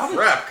Holy teeth than Dobby.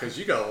 crap, because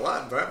you got a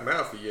lot in that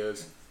mouth of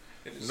yours.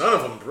 It is None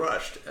of them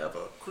brushed, ever.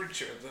 a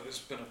creature that has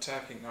been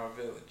attacking our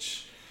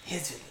village.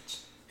 His village.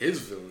 His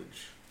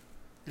village.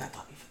 Not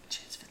Dobby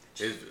village. His village.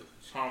 His village.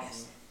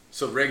 Harmful,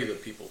 So regular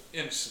people.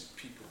 innocent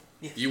people.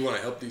 You want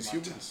to help these My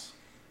humans?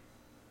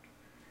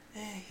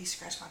 He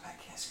scratched my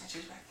back. Yeah, scratch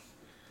his back.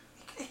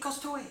 It goes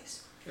 2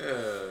 ways.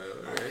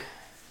 Alright.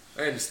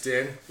 I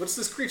understand. What's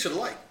this creature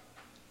like?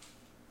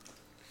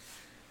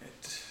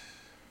 It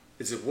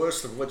Is it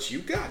worse than what you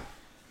got?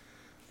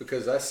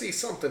 Because I see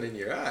something in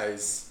your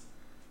eyes.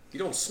 You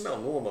don't smell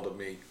normal to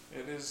me.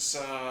 It is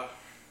a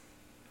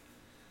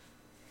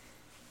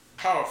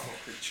powerful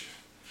creature.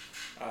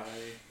 I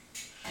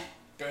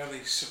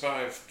barely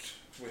survived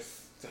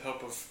with the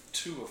help of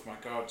 2 of my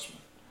guardsmen.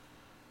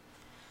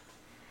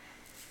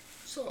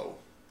 So,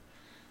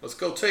 let's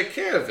go take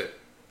care of it.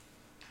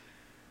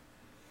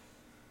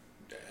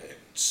 It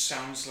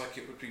sounds like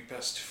it would be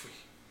best if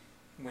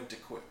we went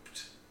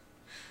equipped.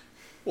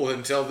 Well,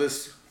 then tell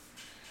this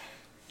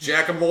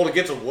jack-a-mole to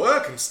get to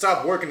work and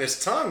stop working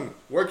his tongue.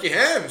 Work your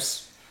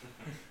hams.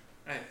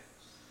 I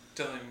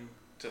tell him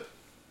to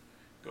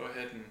go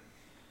ahead and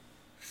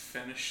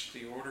finish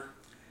the order.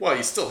 Well,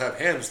 you still have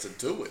hands to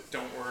do it.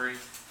 Don't worry,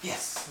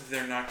 Yes.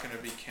 they're not going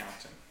to be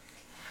counting.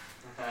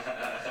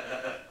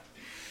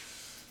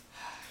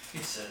 He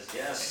says,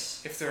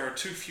 "Yes." If there are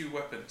too few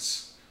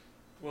weapons,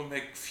 we'll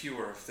make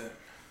fewer of them.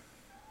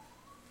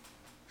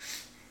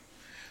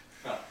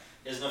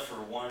 He has enough for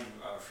one,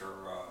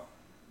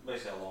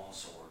 basically a long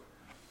sword.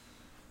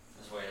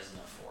 That's what he has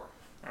enough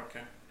for.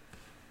 Okay.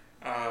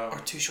 Or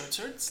 2 short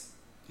swords?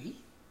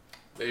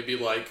 Maybe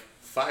like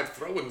 5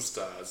 throwing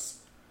stars.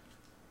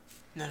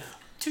 No.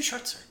 2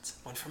 short swords.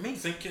 One for me.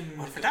 Thinking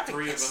One for that Dobby,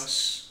 3 of yes.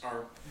 us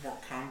are more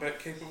combat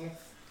capable.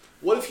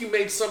 What if you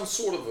made some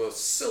sort of a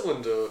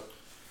cylinder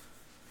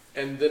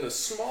and then a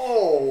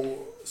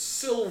small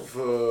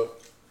silver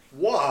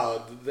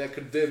wad that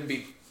could then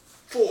be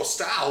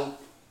forced out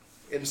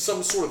in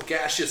some sort of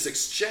gaseous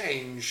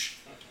exchange?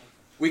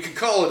 We could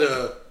call it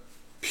a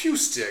pew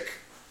stick.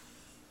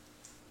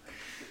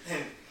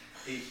 And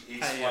he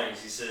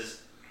explains, he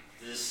says,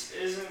 "This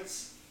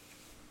isn't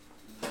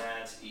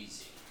that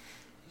easy."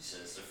 He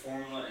says, "The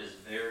formula is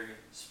very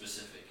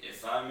specific.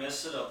 If I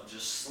mess it up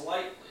just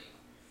slightly,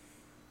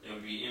 it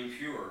would be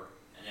impure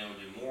and it would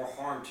do more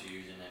harm to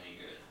you than any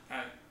good."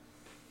 I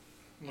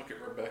look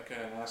at Rebecca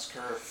and ask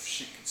her if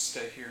she could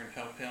stay here and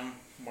help him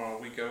while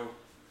we go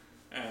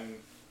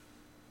and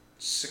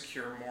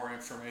secure more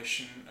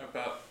information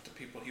about the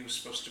people he was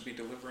supposed to be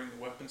delivering the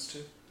weapons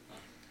to.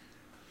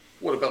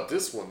 What about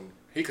this one?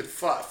 He could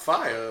fight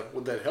fire.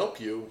 Would that help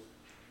you?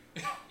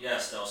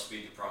 Yes, that'll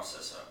speed the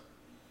process up.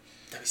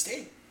 Dobby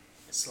staying.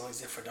 As long as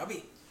they're for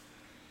Dobby.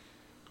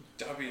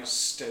 Dobby is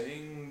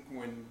staying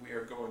when we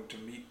are going to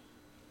meet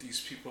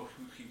these people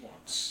who he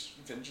wants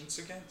vengeance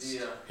against.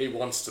 The, He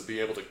wants to be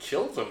able to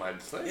kill them,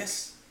 I'd think.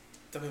 Yes.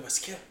 Dobby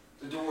must kill.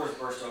 the doors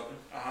burst open,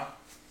 Uh-huh.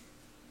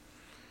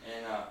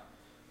 and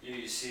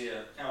you see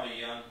a kind of a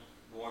young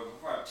boy,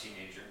 probably a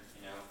teenager,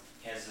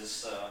 he has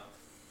this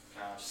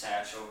kind of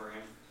satch over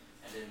him,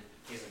 and then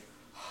he's like,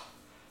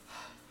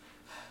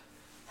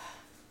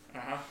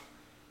 Uh-huh.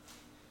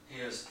 he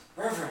goes,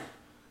 Reverend!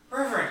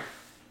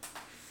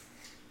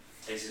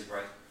 Takes his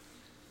breath.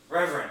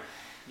 Reverend!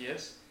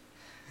 Yes?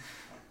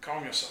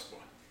 Calm yourself, boy.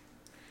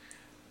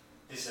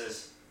 He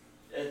says,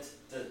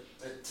 the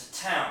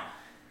town.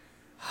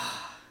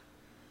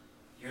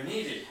 You're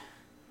needed.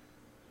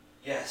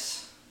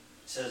 Yes.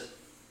 He says,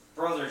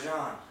 Brother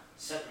John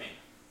sent me.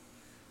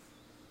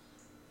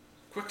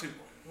 Quickly,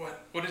 boy.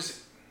 What is it?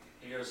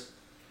 He goes,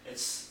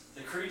 it's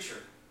the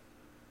creature.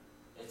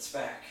 It's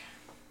back.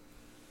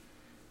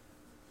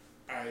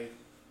 I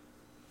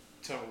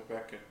tell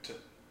Rebecca to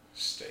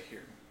stay here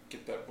and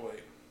get that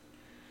blade.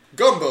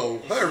 Gumbo,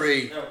 He says,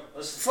 hurry! No,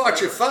 listen.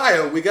 Fought your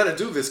fire. We gotta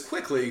do this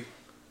quickly.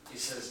 He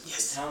says,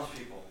 Yes. the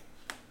townspeople,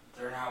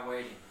 they're not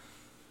waiting.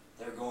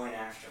 They're going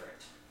after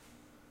it.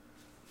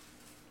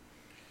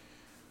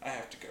 I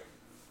have to go,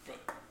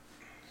 but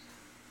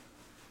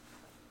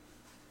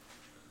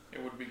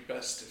it would be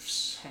best if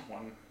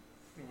someone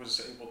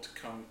was able to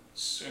come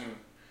soon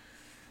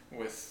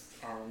with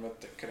armament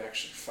that could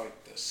actually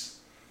fight this.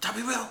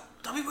 Dobby will.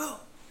 Dobby will.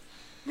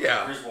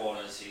 Yeah. Griswold,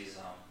 as he's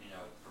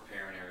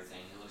preparing everything,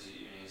 he looks at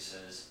you and he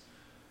says,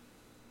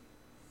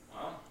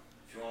 "Well,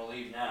 if you want to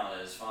leave now,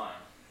 that is fine.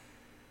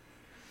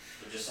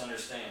 But just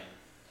understand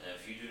that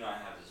if you do not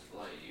have this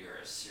blade, you are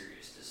at a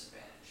serious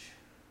disadvantage."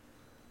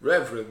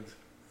 Reverend,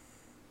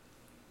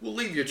 we'll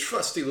leave your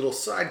trusty little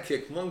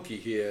sidekick monkey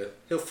here.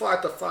 He'll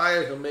fight the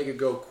fire, he'll make it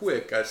go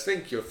quick. I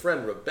think your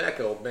friend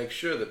Rebecca will make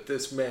sure that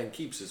this man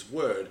keeps his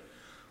word.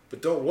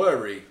 But don't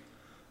worry,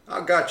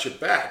 I got your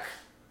back.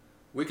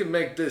 We can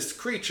make this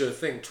creature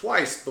think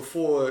twice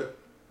before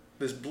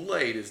this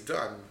blade is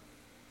done.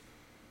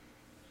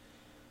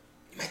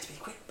 You might be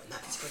quick, but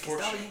not as quick as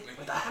Dobby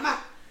with a hammer.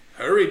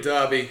 Hurry,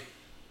 Dobby,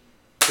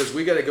 because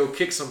we gotta go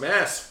kick some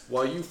ass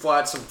while you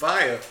fight some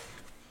fire.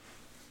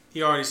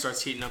 He already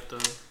starts heating up the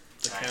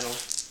kettle.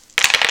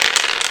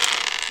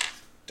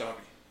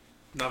 Dobby.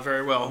 Not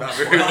very well. Not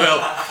very well.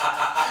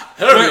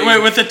 Hurry.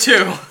 Wait, with the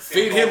 2.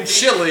 Feed him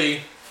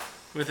chili.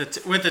 With the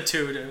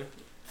 2 to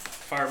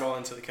fireball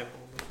into the kettle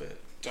a little bit.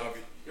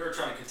 Dobby. You were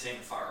trying to contain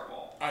the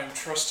fireball. I am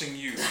trusting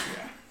you.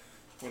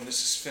 When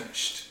this is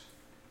finished,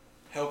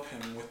 help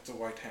him with the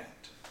white hand.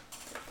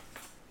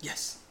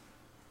 Yes.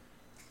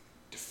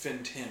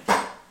 Defend him.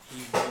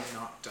 He will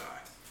not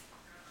die.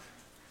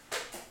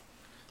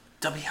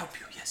 Dobby help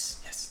you. Yes,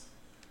 yes.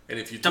 And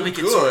if you do Dobby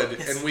gets good you.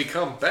 Yes. and we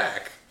come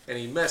back and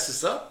he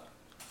messes up,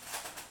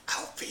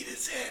 I'll feed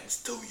his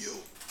hands to you.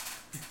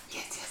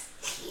 Yes,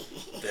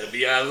 yes. That'll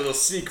be our little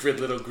secret,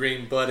 little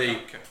green buddy.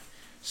 Okay.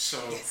 So,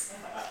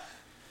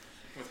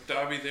 with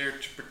Dobby there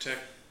to protect,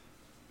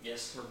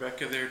 Yes.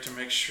 Rebecca there to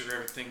make sure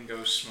everything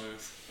goes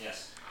smooth,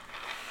 Yes.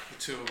 the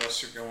 2 of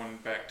us are going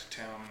back to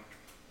town.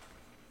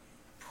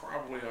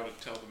 Probably ought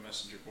to tell the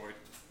messenger boy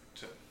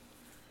to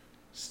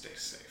stay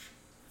safe.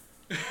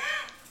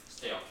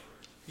 Stay off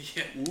the road.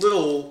 Yeah.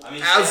 Little I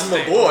mean, asthma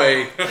stay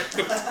boy.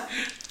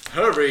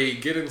 Hurry,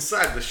 get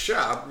inside the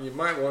shop. You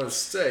might want to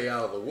stay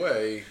out of the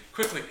way.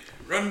 Quickly,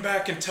 run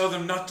back and tell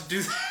them not to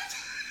do that.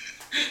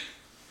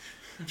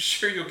 I'm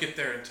sure you'll get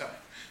there in time.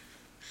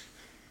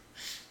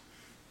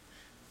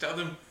 Tell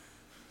them,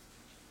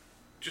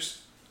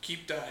 just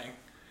keep dying.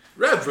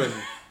 Reverend,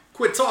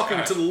 quit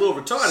talking to the little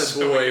retarded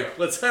So boy. we go.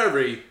 Let's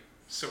hurry.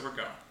 So we're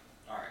gone.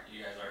 Alright, you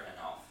guys are heading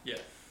off. Yeah.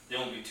 They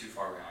won't be too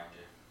far behind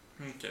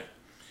you. Okay.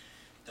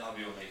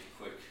 Dobby will make it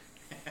quick.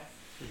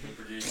 He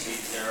produces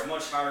heat that are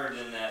much hotter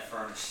than that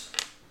furnace.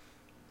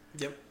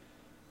 Yep.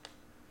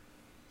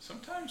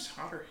 Sometimes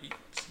hotter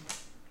heat's not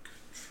good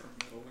for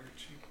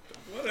metallurgy, but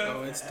whatever.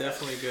 Oh, it's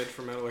definitely good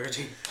for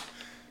metallurgy.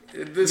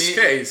 In this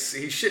case,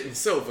 he's shitting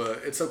silver.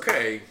 It's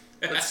okay.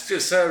 Let's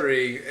just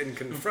hurry and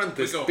confront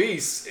this go.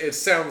 beast. It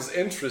sounds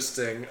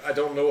interesting. I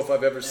don't know if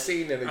I've ever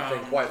seen anything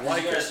quite As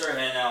like you guys it. start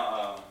heading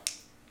out,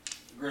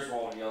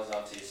 Griswold yells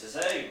out to you, says,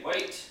 "Hey,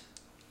 wait!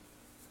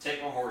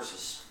 Take my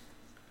horses."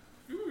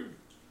 Ooh.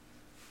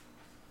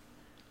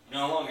 You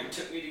know how long it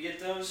took me to get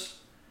those?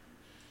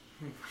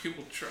 We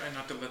will try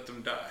not to let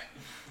them die.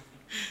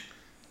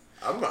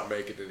 I'm not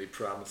making any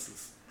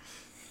promises.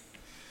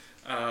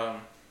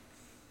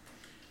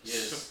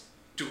 Yes. So,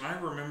 do I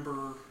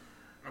remember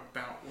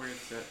about where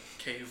that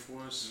cave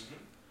was?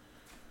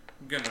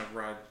 I'm gonna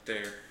ride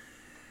there.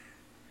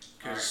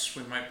 Because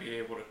we might be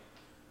able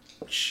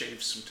to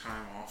shave some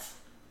time off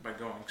by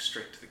going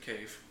straight to the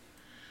cave.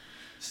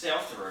 Stay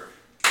off the road.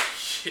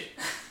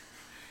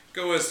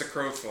 Go as the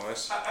crow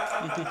flies.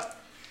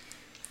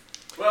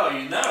 Well,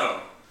 you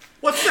know.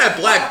 What's that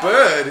black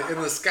bird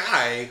in the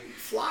sky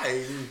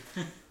flying?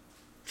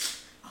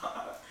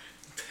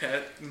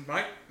 That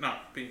might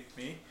not be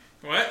me.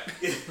 What?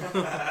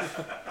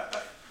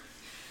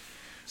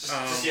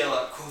 Just yell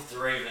out, "Quoth the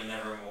raven,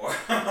 nevermore."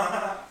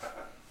 I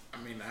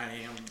mean, I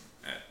am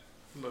at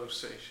low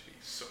satiety,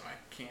 so I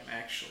can't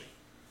actually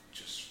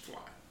just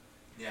fly.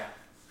 Yeah.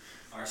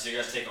 Alright, so you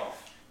guys take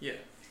off. Yeah.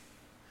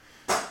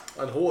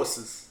 On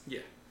horses.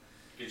 Yeah.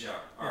 Good job.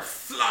 We're Alright.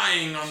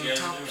 flying on So the you guys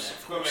top are of doing the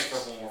that. Go make a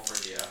couple more for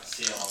the,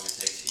 see how long it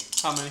takes you.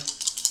 How many?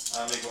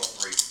 Make about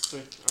 3.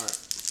 3.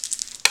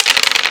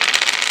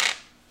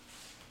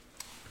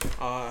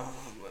 All right.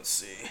 Let's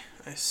see.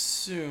 I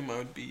assume I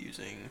would be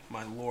using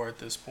my lore at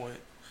this point,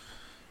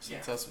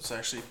 since that's what's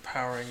actually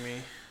powering me.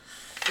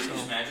 You can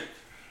use magic.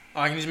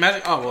 Oh, I can use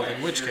magic. Oh well, Yeah,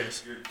 in which you're-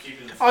 case? You're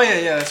keeping the Oh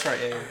yeah, that's right.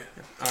 Yeah.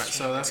 All right,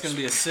 so that's gonna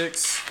be a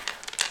 6.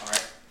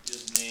 Alright.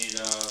 Just need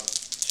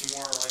 2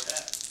 more like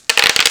that.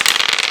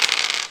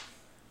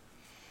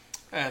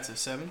 That's a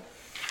 7.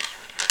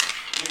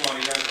 Meanwhile,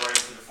 you guys are riding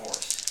through the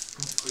forest.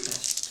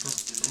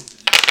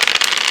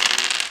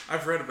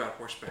 I've read about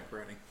horseback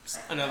riding.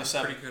 Another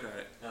 7. Pretty good at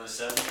it. Another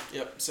 7?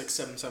 Yep, 6,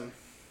 7, 7.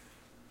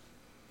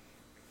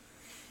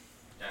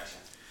 Gotcha.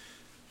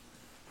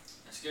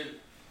 That's good.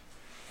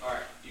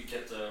 Alright, you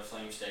get the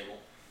flame stable.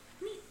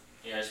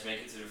 You guys make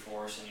it through the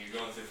forest and you're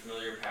going through a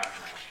familiar path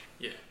now.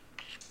 Yeah.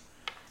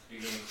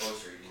 You're getting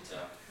closer, you can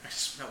tell. I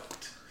smell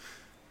it.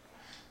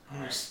 I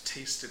almost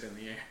taste it in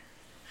the air.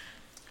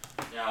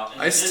 Now, in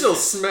I the still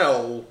distance-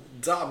 smell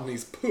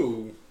Dobney's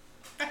poo.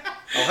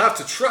 I'll have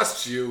to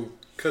trust you,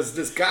 because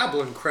this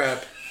goblin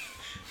crap,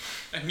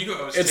 I knew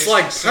I was it's tasting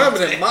like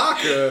something. permanent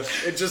marker.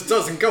 It just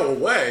doesn't go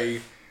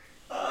away.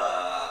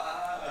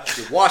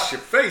 You wash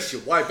your face, you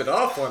wipe it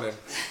off on him.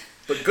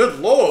 But good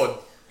lord,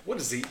 what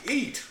does he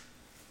eat?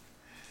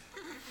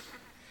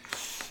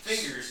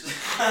 Fingers.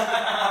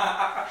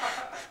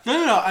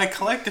 No. I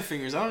collect the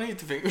fingers. I don't eat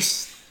the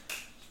fingers.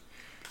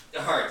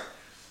 Alright.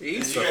 He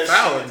eats Did the you guys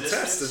foul see the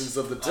distance? intestines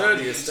of the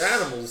dirtiest These-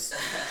 animals.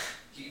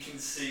 You can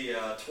see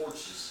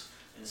torches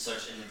and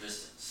such in the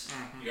distance.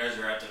 Mhm. You guys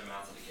are at the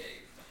mouth of the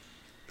cave.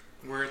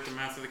 We're at the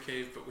mouth of the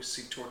cave, but we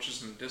see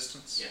torches in the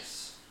distance.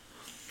 Yes.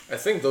 I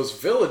think those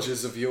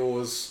villages of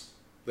yours,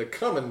 they're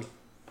coming.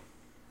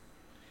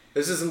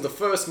 This isn't the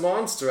first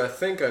monster I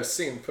think I've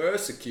seen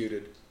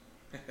persecuted.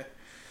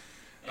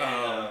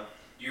 And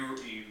you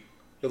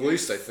At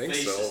least I think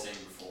faced so. this thing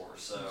before,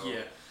 so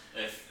Yeah.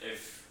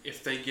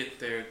 If they get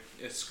there,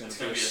 it's going it's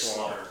to gonna be be a a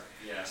slaughter. slaughter.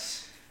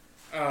 Yes.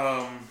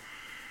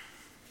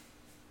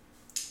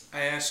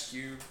 I ask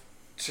you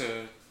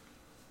to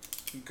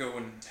go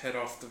and head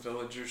off the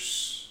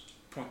villagers,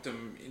 point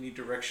them any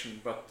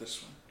direction but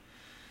this one.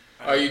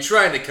 Are you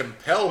trying to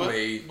compel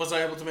me Was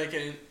I able to make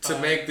it to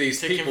make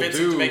these to people convince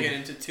them do to make it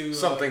into two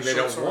something they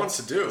short don't want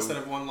swords to do? instead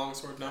of one long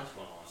sword? No. That's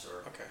one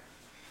answer. Okay.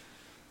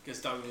 Guess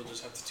Dobby will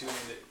just have to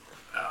two-hand it.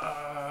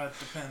 It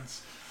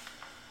depends.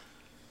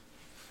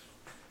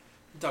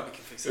 Dobby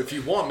can fix it. If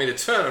you want me to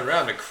turn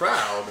around a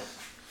crowd,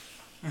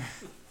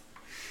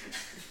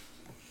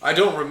 I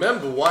don't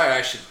remember why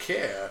I should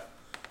care.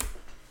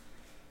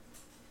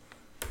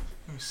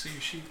 Let me see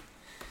your sheet.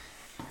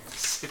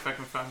 See if I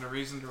can find a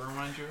reason to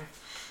remind you.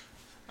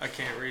 I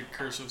can't read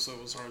cursive, so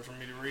it was hard for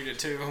me to read it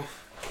too.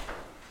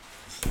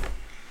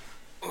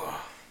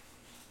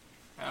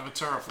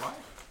 Avatar of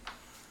Life.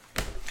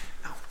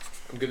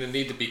 I'm gonna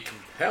need to be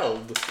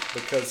compelled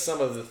because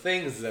some of the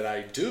things that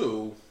I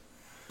do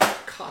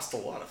cost a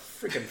lot of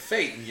freaking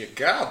fate, and your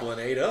goblin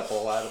ate up a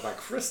lot of my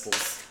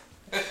crystals.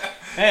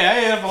 Hey, I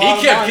ate up a lot He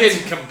of kept mine.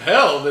 getting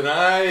compelled, and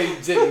I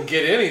didn't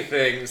get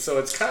anything, so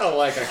it's kind of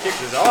like I kicked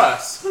his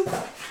ass.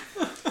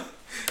 I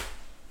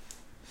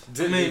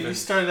Didn't mean, even. you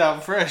started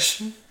out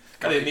fresh.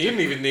 I didn't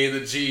even need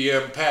the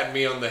GM patting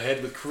me on the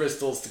head with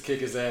crystals to kick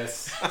his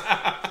ass.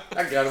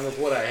 I got him with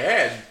what I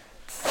had.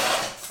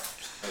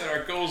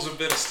 Our goals have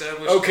been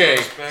established. Okay,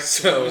 Now it's back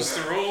so- to lose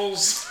the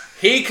rolls.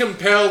 He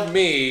compelled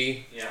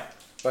me Yeah.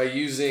 by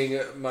using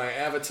my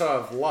avatar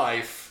of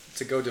life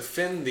to go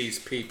defend these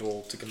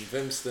people to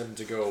convince them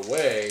to go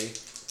away.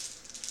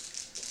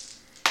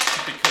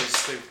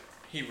 Because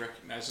he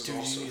recognizes Dude,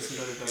 also you need that some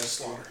better it was dice,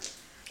 slaughter.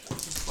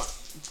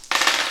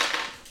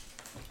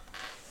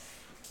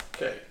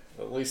 Okay,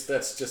 at least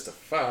that's just a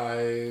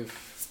 5.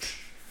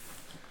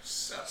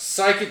 So,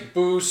 Psychic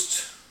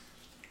boost.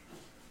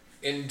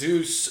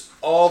 Induce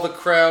all the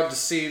crowd to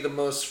see the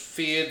most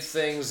feared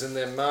things in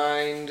their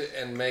mind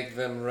and make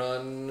them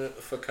run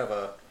for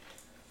cover.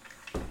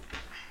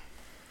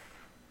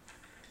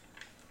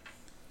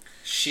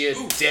 Sheer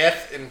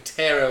death and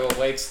terror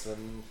awaits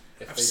them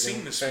if I've they seen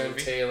don't this turn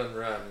movie. tail and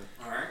run.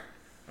 Alright.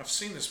 I've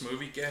seen this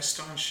movie.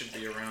 Gaston should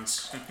be around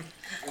soon.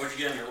 What'd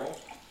you get on your roll?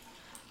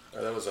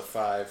 That was a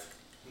 5.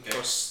 Okay.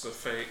 Plus the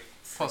fate.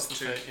 Plus the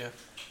Two. fate, yeah.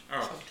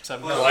 Oh,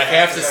 7. Well, Well, I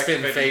have to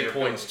Activating spend fate your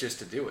points ability. just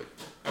to do it.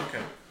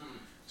 okay.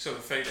 So the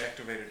fate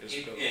activated his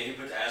ability. Yeah, he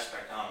put the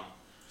aspect on him.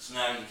 So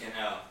now you can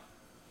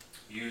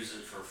use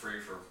it for free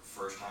for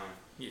first time.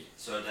 Yeah.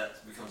 So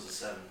that becomes a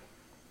 7.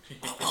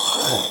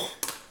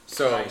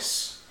 So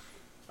Nice.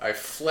 I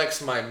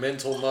flex my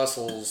mental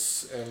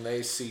muscles and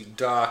they see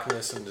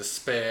darkness and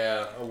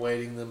despair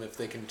awaiting them if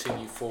they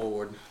continue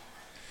forward.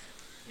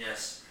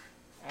 Yes.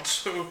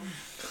 Also,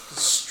 a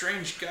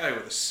strange guy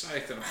with a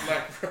scythe and a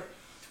black robe.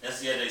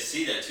 That's they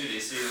see that too. They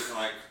see it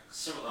like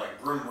sort of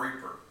like Grim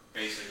Reaper,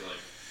 basically.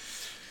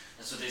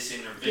 That's what they see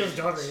in their You have visions.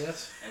 a daughter,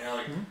 yes? And they're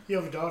like, You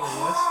have a daughter, yes?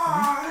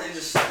 ah, they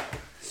just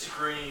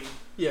scream.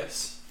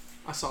 Yes.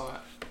 I saw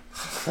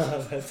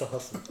that. That's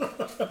awesome.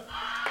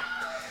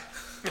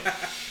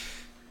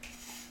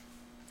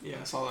 Yeah,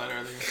 I saw that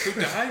earlier.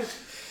 Who died?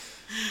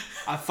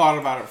 I thought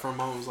about it for a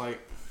moment. I was like,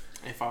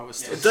 if I was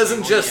still It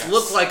doesn't single, just yes.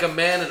 look like a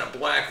man in a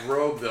black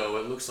robe, though.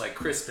 It looks like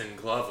Crispin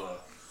Glover.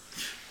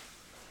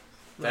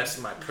 That's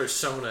my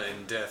persona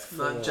in death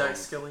form. Not Jack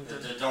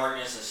Skellington. The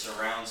darkness that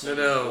surrounds No,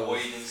 them, no. the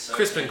void and such,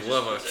 Crispin they just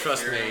Glover, take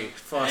trust care of me, them.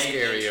 far And they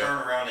scarier.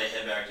 turn around, they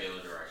head back the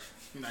other direction.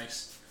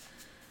 Nice.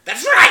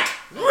 That's right!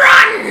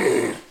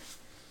 Run!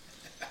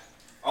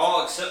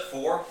 All except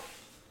for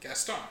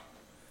Gaston.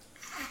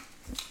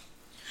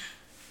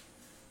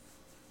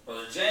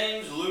 Brother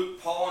James,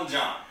 Luke, Paul, and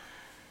John.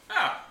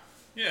 Ah,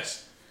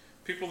 yes.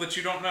 People that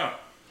you don't know.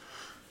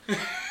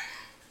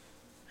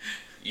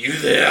 You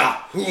there,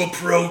 who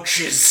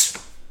approaches?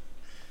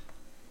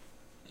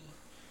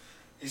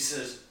 He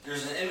says,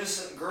 there's an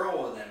innocent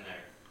girl within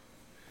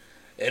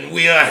there. And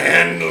we are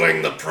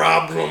handling the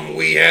problem.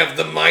 We have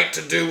the might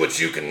to do what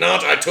you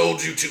cannot. I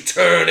told you to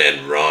turn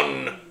and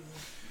run.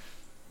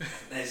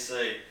 They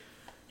say,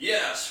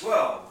 yes,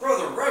 well,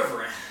 Brother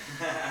Reverend.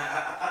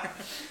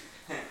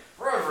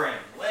 Reverend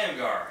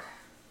Lamgard.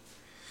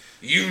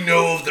 You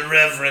know of the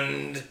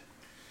Reverend?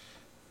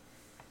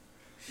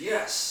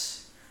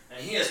 Yes,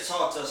 and he has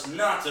taught us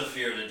not to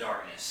fear the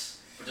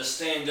darkness, but to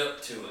stand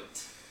up to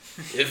it.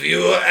 If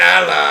you are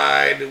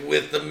allied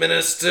with the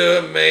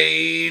minister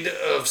made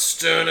of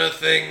sterner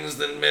things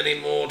than many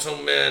mortal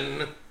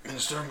men,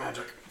 Minister of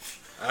Magic,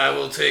 I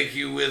will take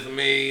you with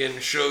me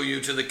and show you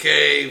to the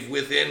cave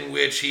within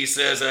which he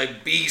says a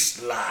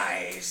beast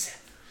lies.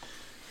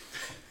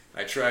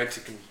 I tried to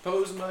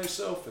compose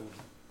myself and...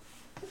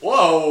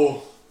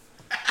 Whoa!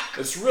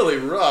 It's really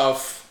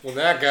rough when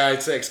that guy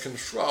takes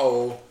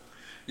control.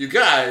 You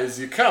guys,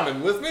 you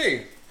coming with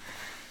me?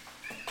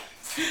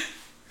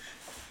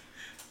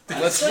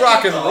 Let's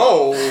rock and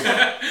roll.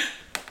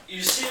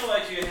 You seem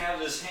like you have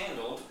this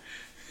handled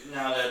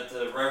now that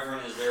the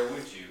Reverend is there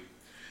with you.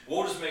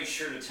 We'll just make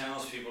sure the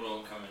townspeople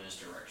don't come in this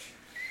direction.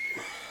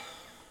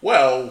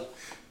 Well,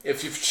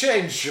 if you've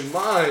changed your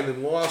mind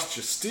and lost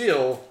your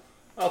steel,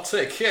 I'll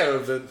take care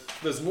of it.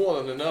 There's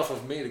more than enough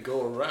of me to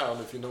go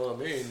around, if you know what I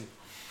mean.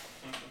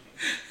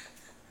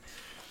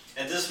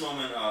 At this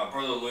moment,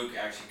 Brother Luke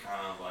actually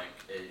kind of like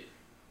it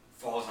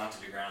falls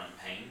onto the ground in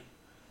pain.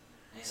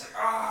 And he's like,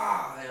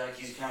 ah! Like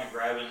he's kind of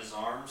grabbing his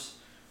arms.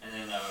 And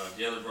then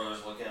the other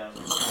brothers look at him and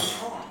like, what's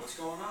going on? What's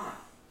going on?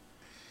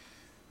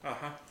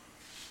 Uh-huh.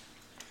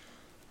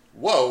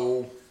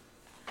 Whoa.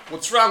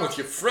 What's wrong with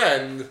your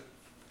friend?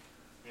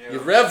 Yeah.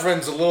 Your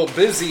Reverend's a little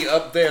busy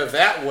up there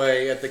that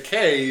way at the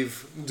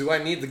cave. Do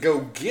I need to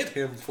go get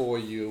him for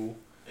you?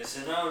 They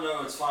said,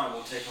 no, it's fine.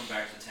 We'll take him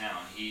back to town.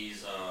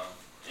 He's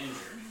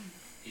injured.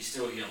 He's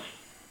still healing.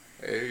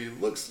 He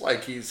looks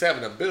like he's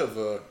having a bit of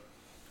a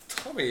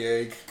tummy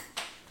ache.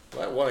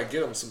 Might want to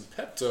get him some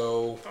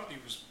Pepto. I thought he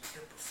was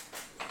here before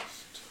we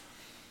left.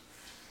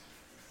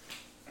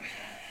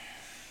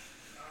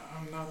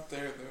 I'm not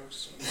there, though,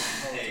 so...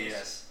 Hey,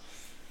 yes.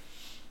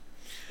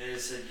 They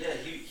said, yeah,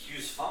 he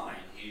was fine.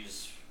 He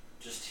was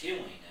just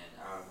healing.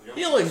 And we don't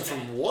Healing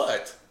understand. from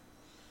what?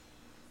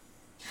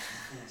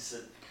 They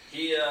said,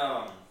 he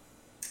had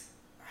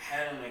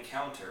an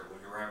encounter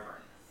with the Reverend.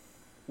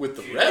 With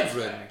the A few days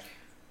Reverend? back.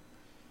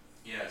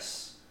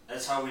 Yes.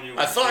 That's how we knew.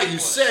 I thought you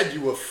was. said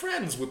you were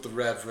friends with the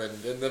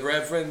Reverend, and the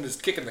Reverend is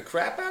kicking the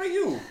crap out of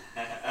you.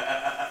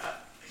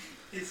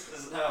 He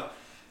says, no.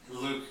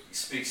 Luke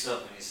speaks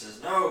up and he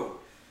says, no,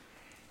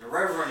 the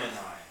Reverend and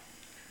I,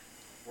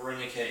 we're in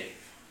the cave.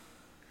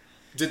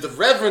 Did the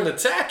Reverend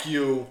attack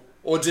you,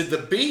 or did the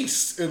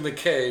beast in the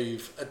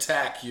cave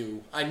attack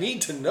you? I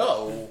need to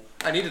know.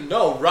 I need to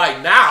know right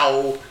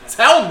now.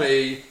 Tell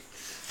me.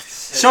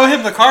 show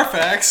him the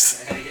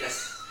Carfax.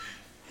 Yes.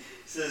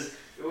 He says,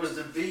 it was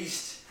the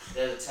beast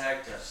that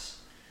attacked us.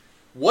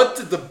 What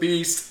did the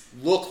beast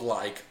look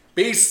like?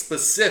 Be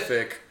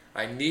specific.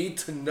 I need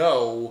to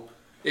know.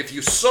 If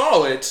you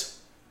saw it,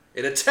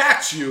 it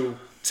attacked you.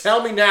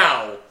 Tell me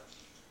now. It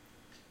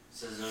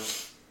says it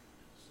was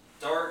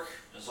dark,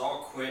 it was all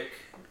quick.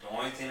 The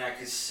only thing I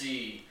could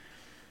see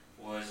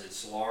was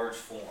its large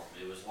form.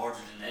 It was larger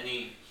than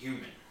any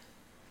human.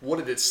 What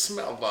did it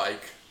smell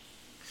like?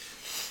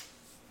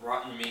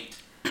 Rotten meat.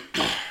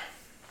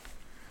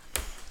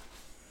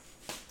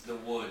 The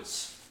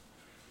woods.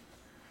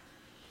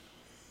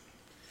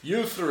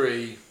 You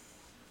three.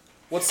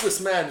 What's this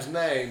man's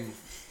name?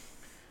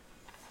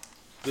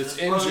 This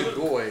injured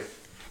boy.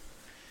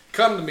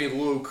 Come to me,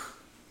 Luke.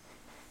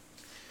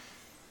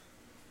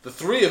 The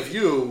three of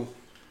you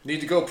need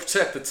to go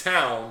protect the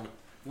town.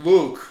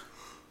 Luke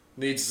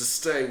needs to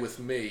stay with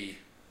me.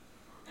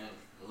 And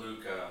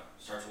Luke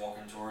starts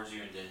walking towards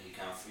you, and then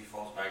he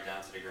falls back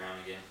down to the ground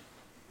again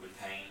with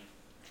pain.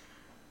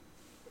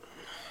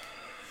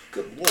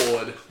 Good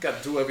Lord, got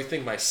to do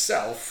everything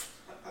myself.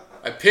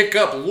 I pick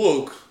up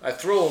Luke, I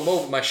throw him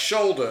over my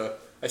shoulder.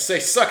 I say,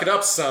 suck it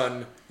up,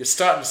 son. You're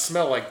starting to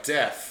smell like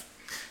death.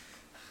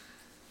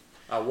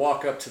 I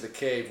walk up to the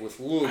cave with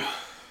Luke.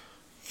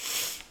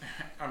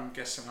 I'm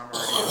guessing I'm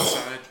already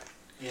inside.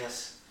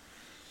 Yes.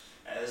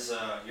 As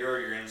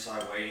you're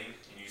inside waiting,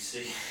 and you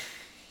see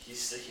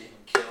him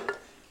kill,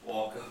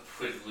 walk up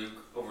with Luke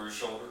over his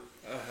shoulder.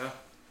 Uh-huh.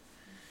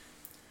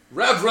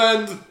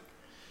 Reverend!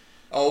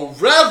 Oh,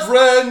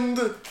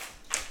 Reverend!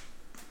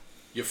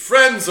 Your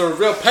friends are a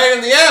real pain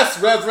in the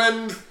ass,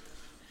 Reverend!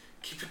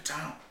 Keep it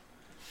down.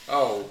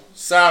 Oh,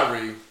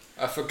 sorry.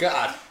 I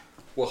forgot.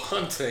 We're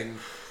hunting.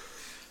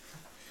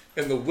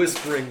 In the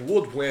whispering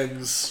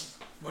woodwinds.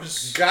 What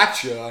is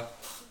Gotcha.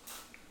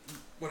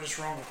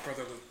 wrong with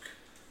Brother Luke?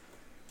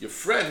 Your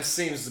friend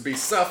seems to be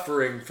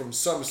suffering from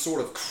some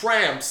sort of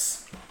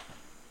cramps.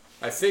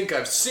 I think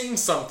I've seen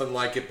something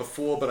like it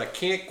before, but I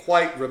can't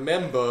quite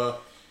remember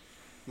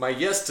my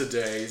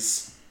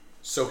yesterdays.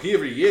 So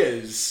here he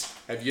is.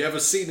 Have you ever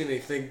seen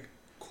anything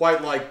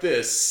quite like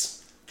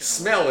this?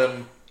 Smell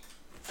him.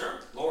 Sure,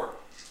 Lord.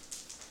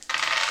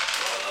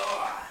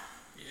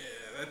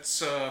 Yeah, that's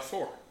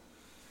 4.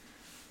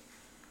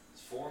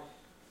 It's 4.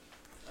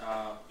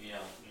 You know,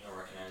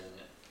 recognizing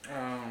it.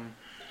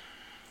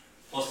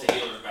 Plus the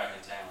healer's back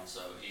in town,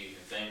 so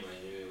if anybody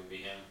knew, it would be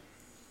him.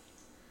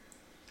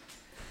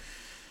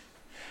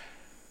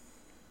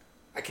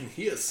 I I can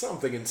hear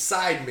something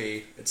inside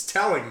me. It's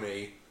telling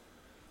me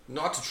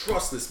not to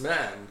trust this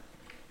man.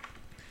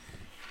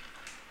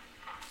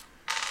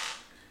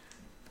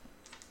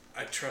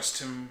 I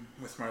trust him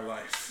with my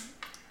life.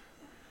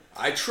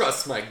 I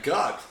trust my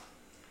gut.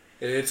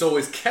 And it's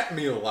always kept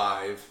me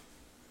alive.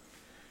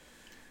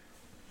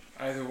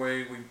 Either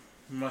way, we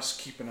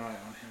must keep an eye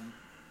on him.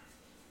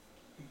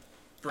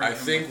 I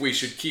think we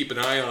should keep an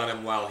eye on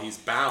him while he's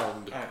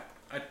bound.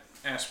 I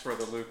asked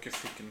Brother Luke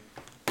if he can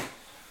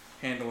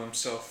handle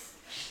himself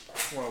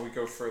while we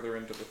go further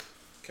into the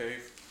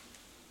cave.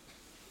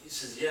 He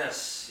says,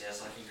 yes,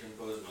 I can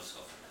compose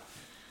myself enough.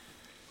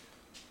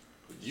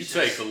 You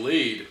take the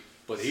lead,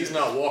 but he's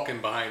not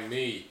walking behind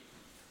me.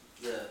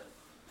 The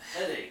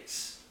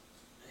headaches,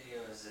 he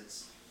goes,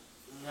 it's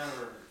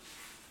never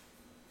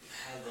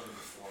had them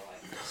before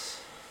like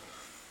this.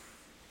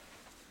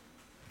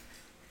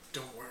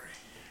 Don't worry.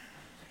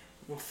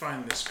 We'll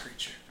find this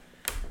creature,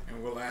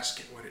 and we'll ask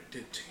it what it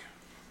did to you.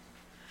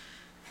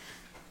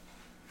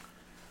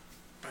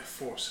 By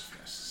force, if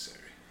necessary.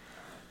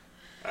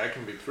 I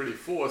can be pretty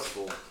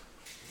forceful.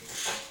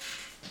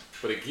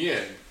 But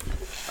again,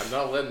 I'm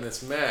not letting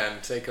this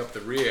man take up the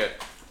rear.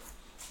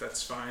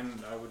 That's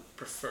fine. I would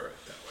prefer it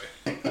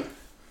that way.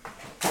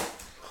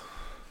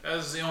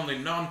 As the only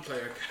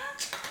non-player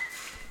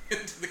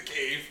into the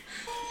cave.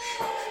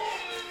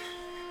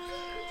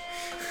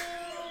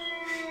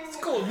 It's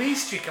called me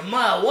streak a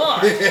mile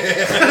wide.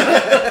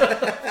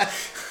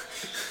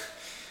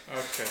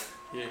 Okay.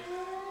 Yeah.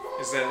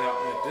 Is that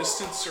out in the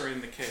distance or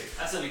in the cave?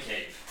 That's in the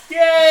cave.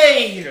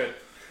 Yay! Good.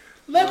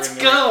 Let's We're in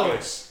the go. right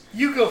place.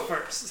 You go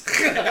first.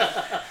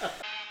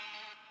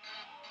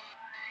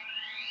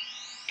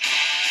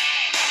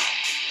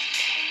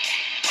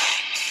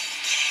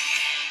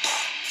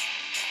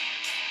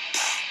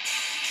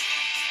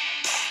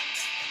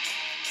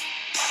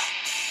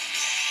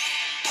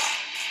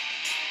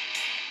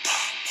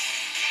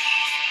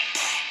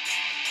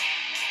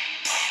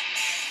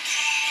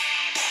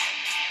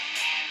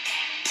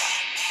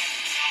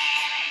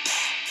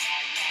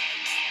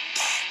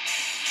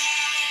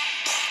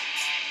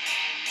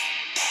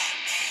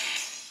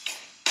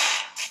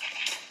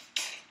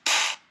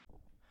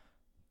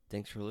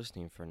 Thanks for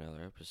listening for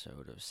another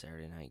episode of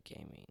Saturday Night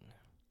Gaming.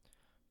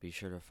 Be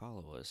sure to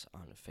follow us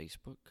on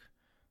Facebook,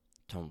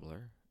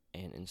 Tumblr,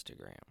 and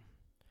Instagram.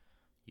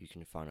 You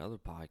can find other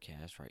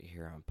podcasts right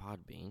here on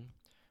Podbean,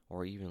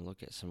 or even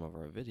look at some of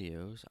our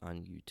videos on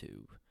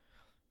YouTube.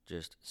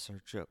 Just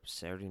search up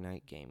Saturday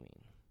Night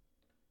Gaming.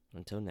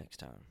 Until next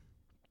time.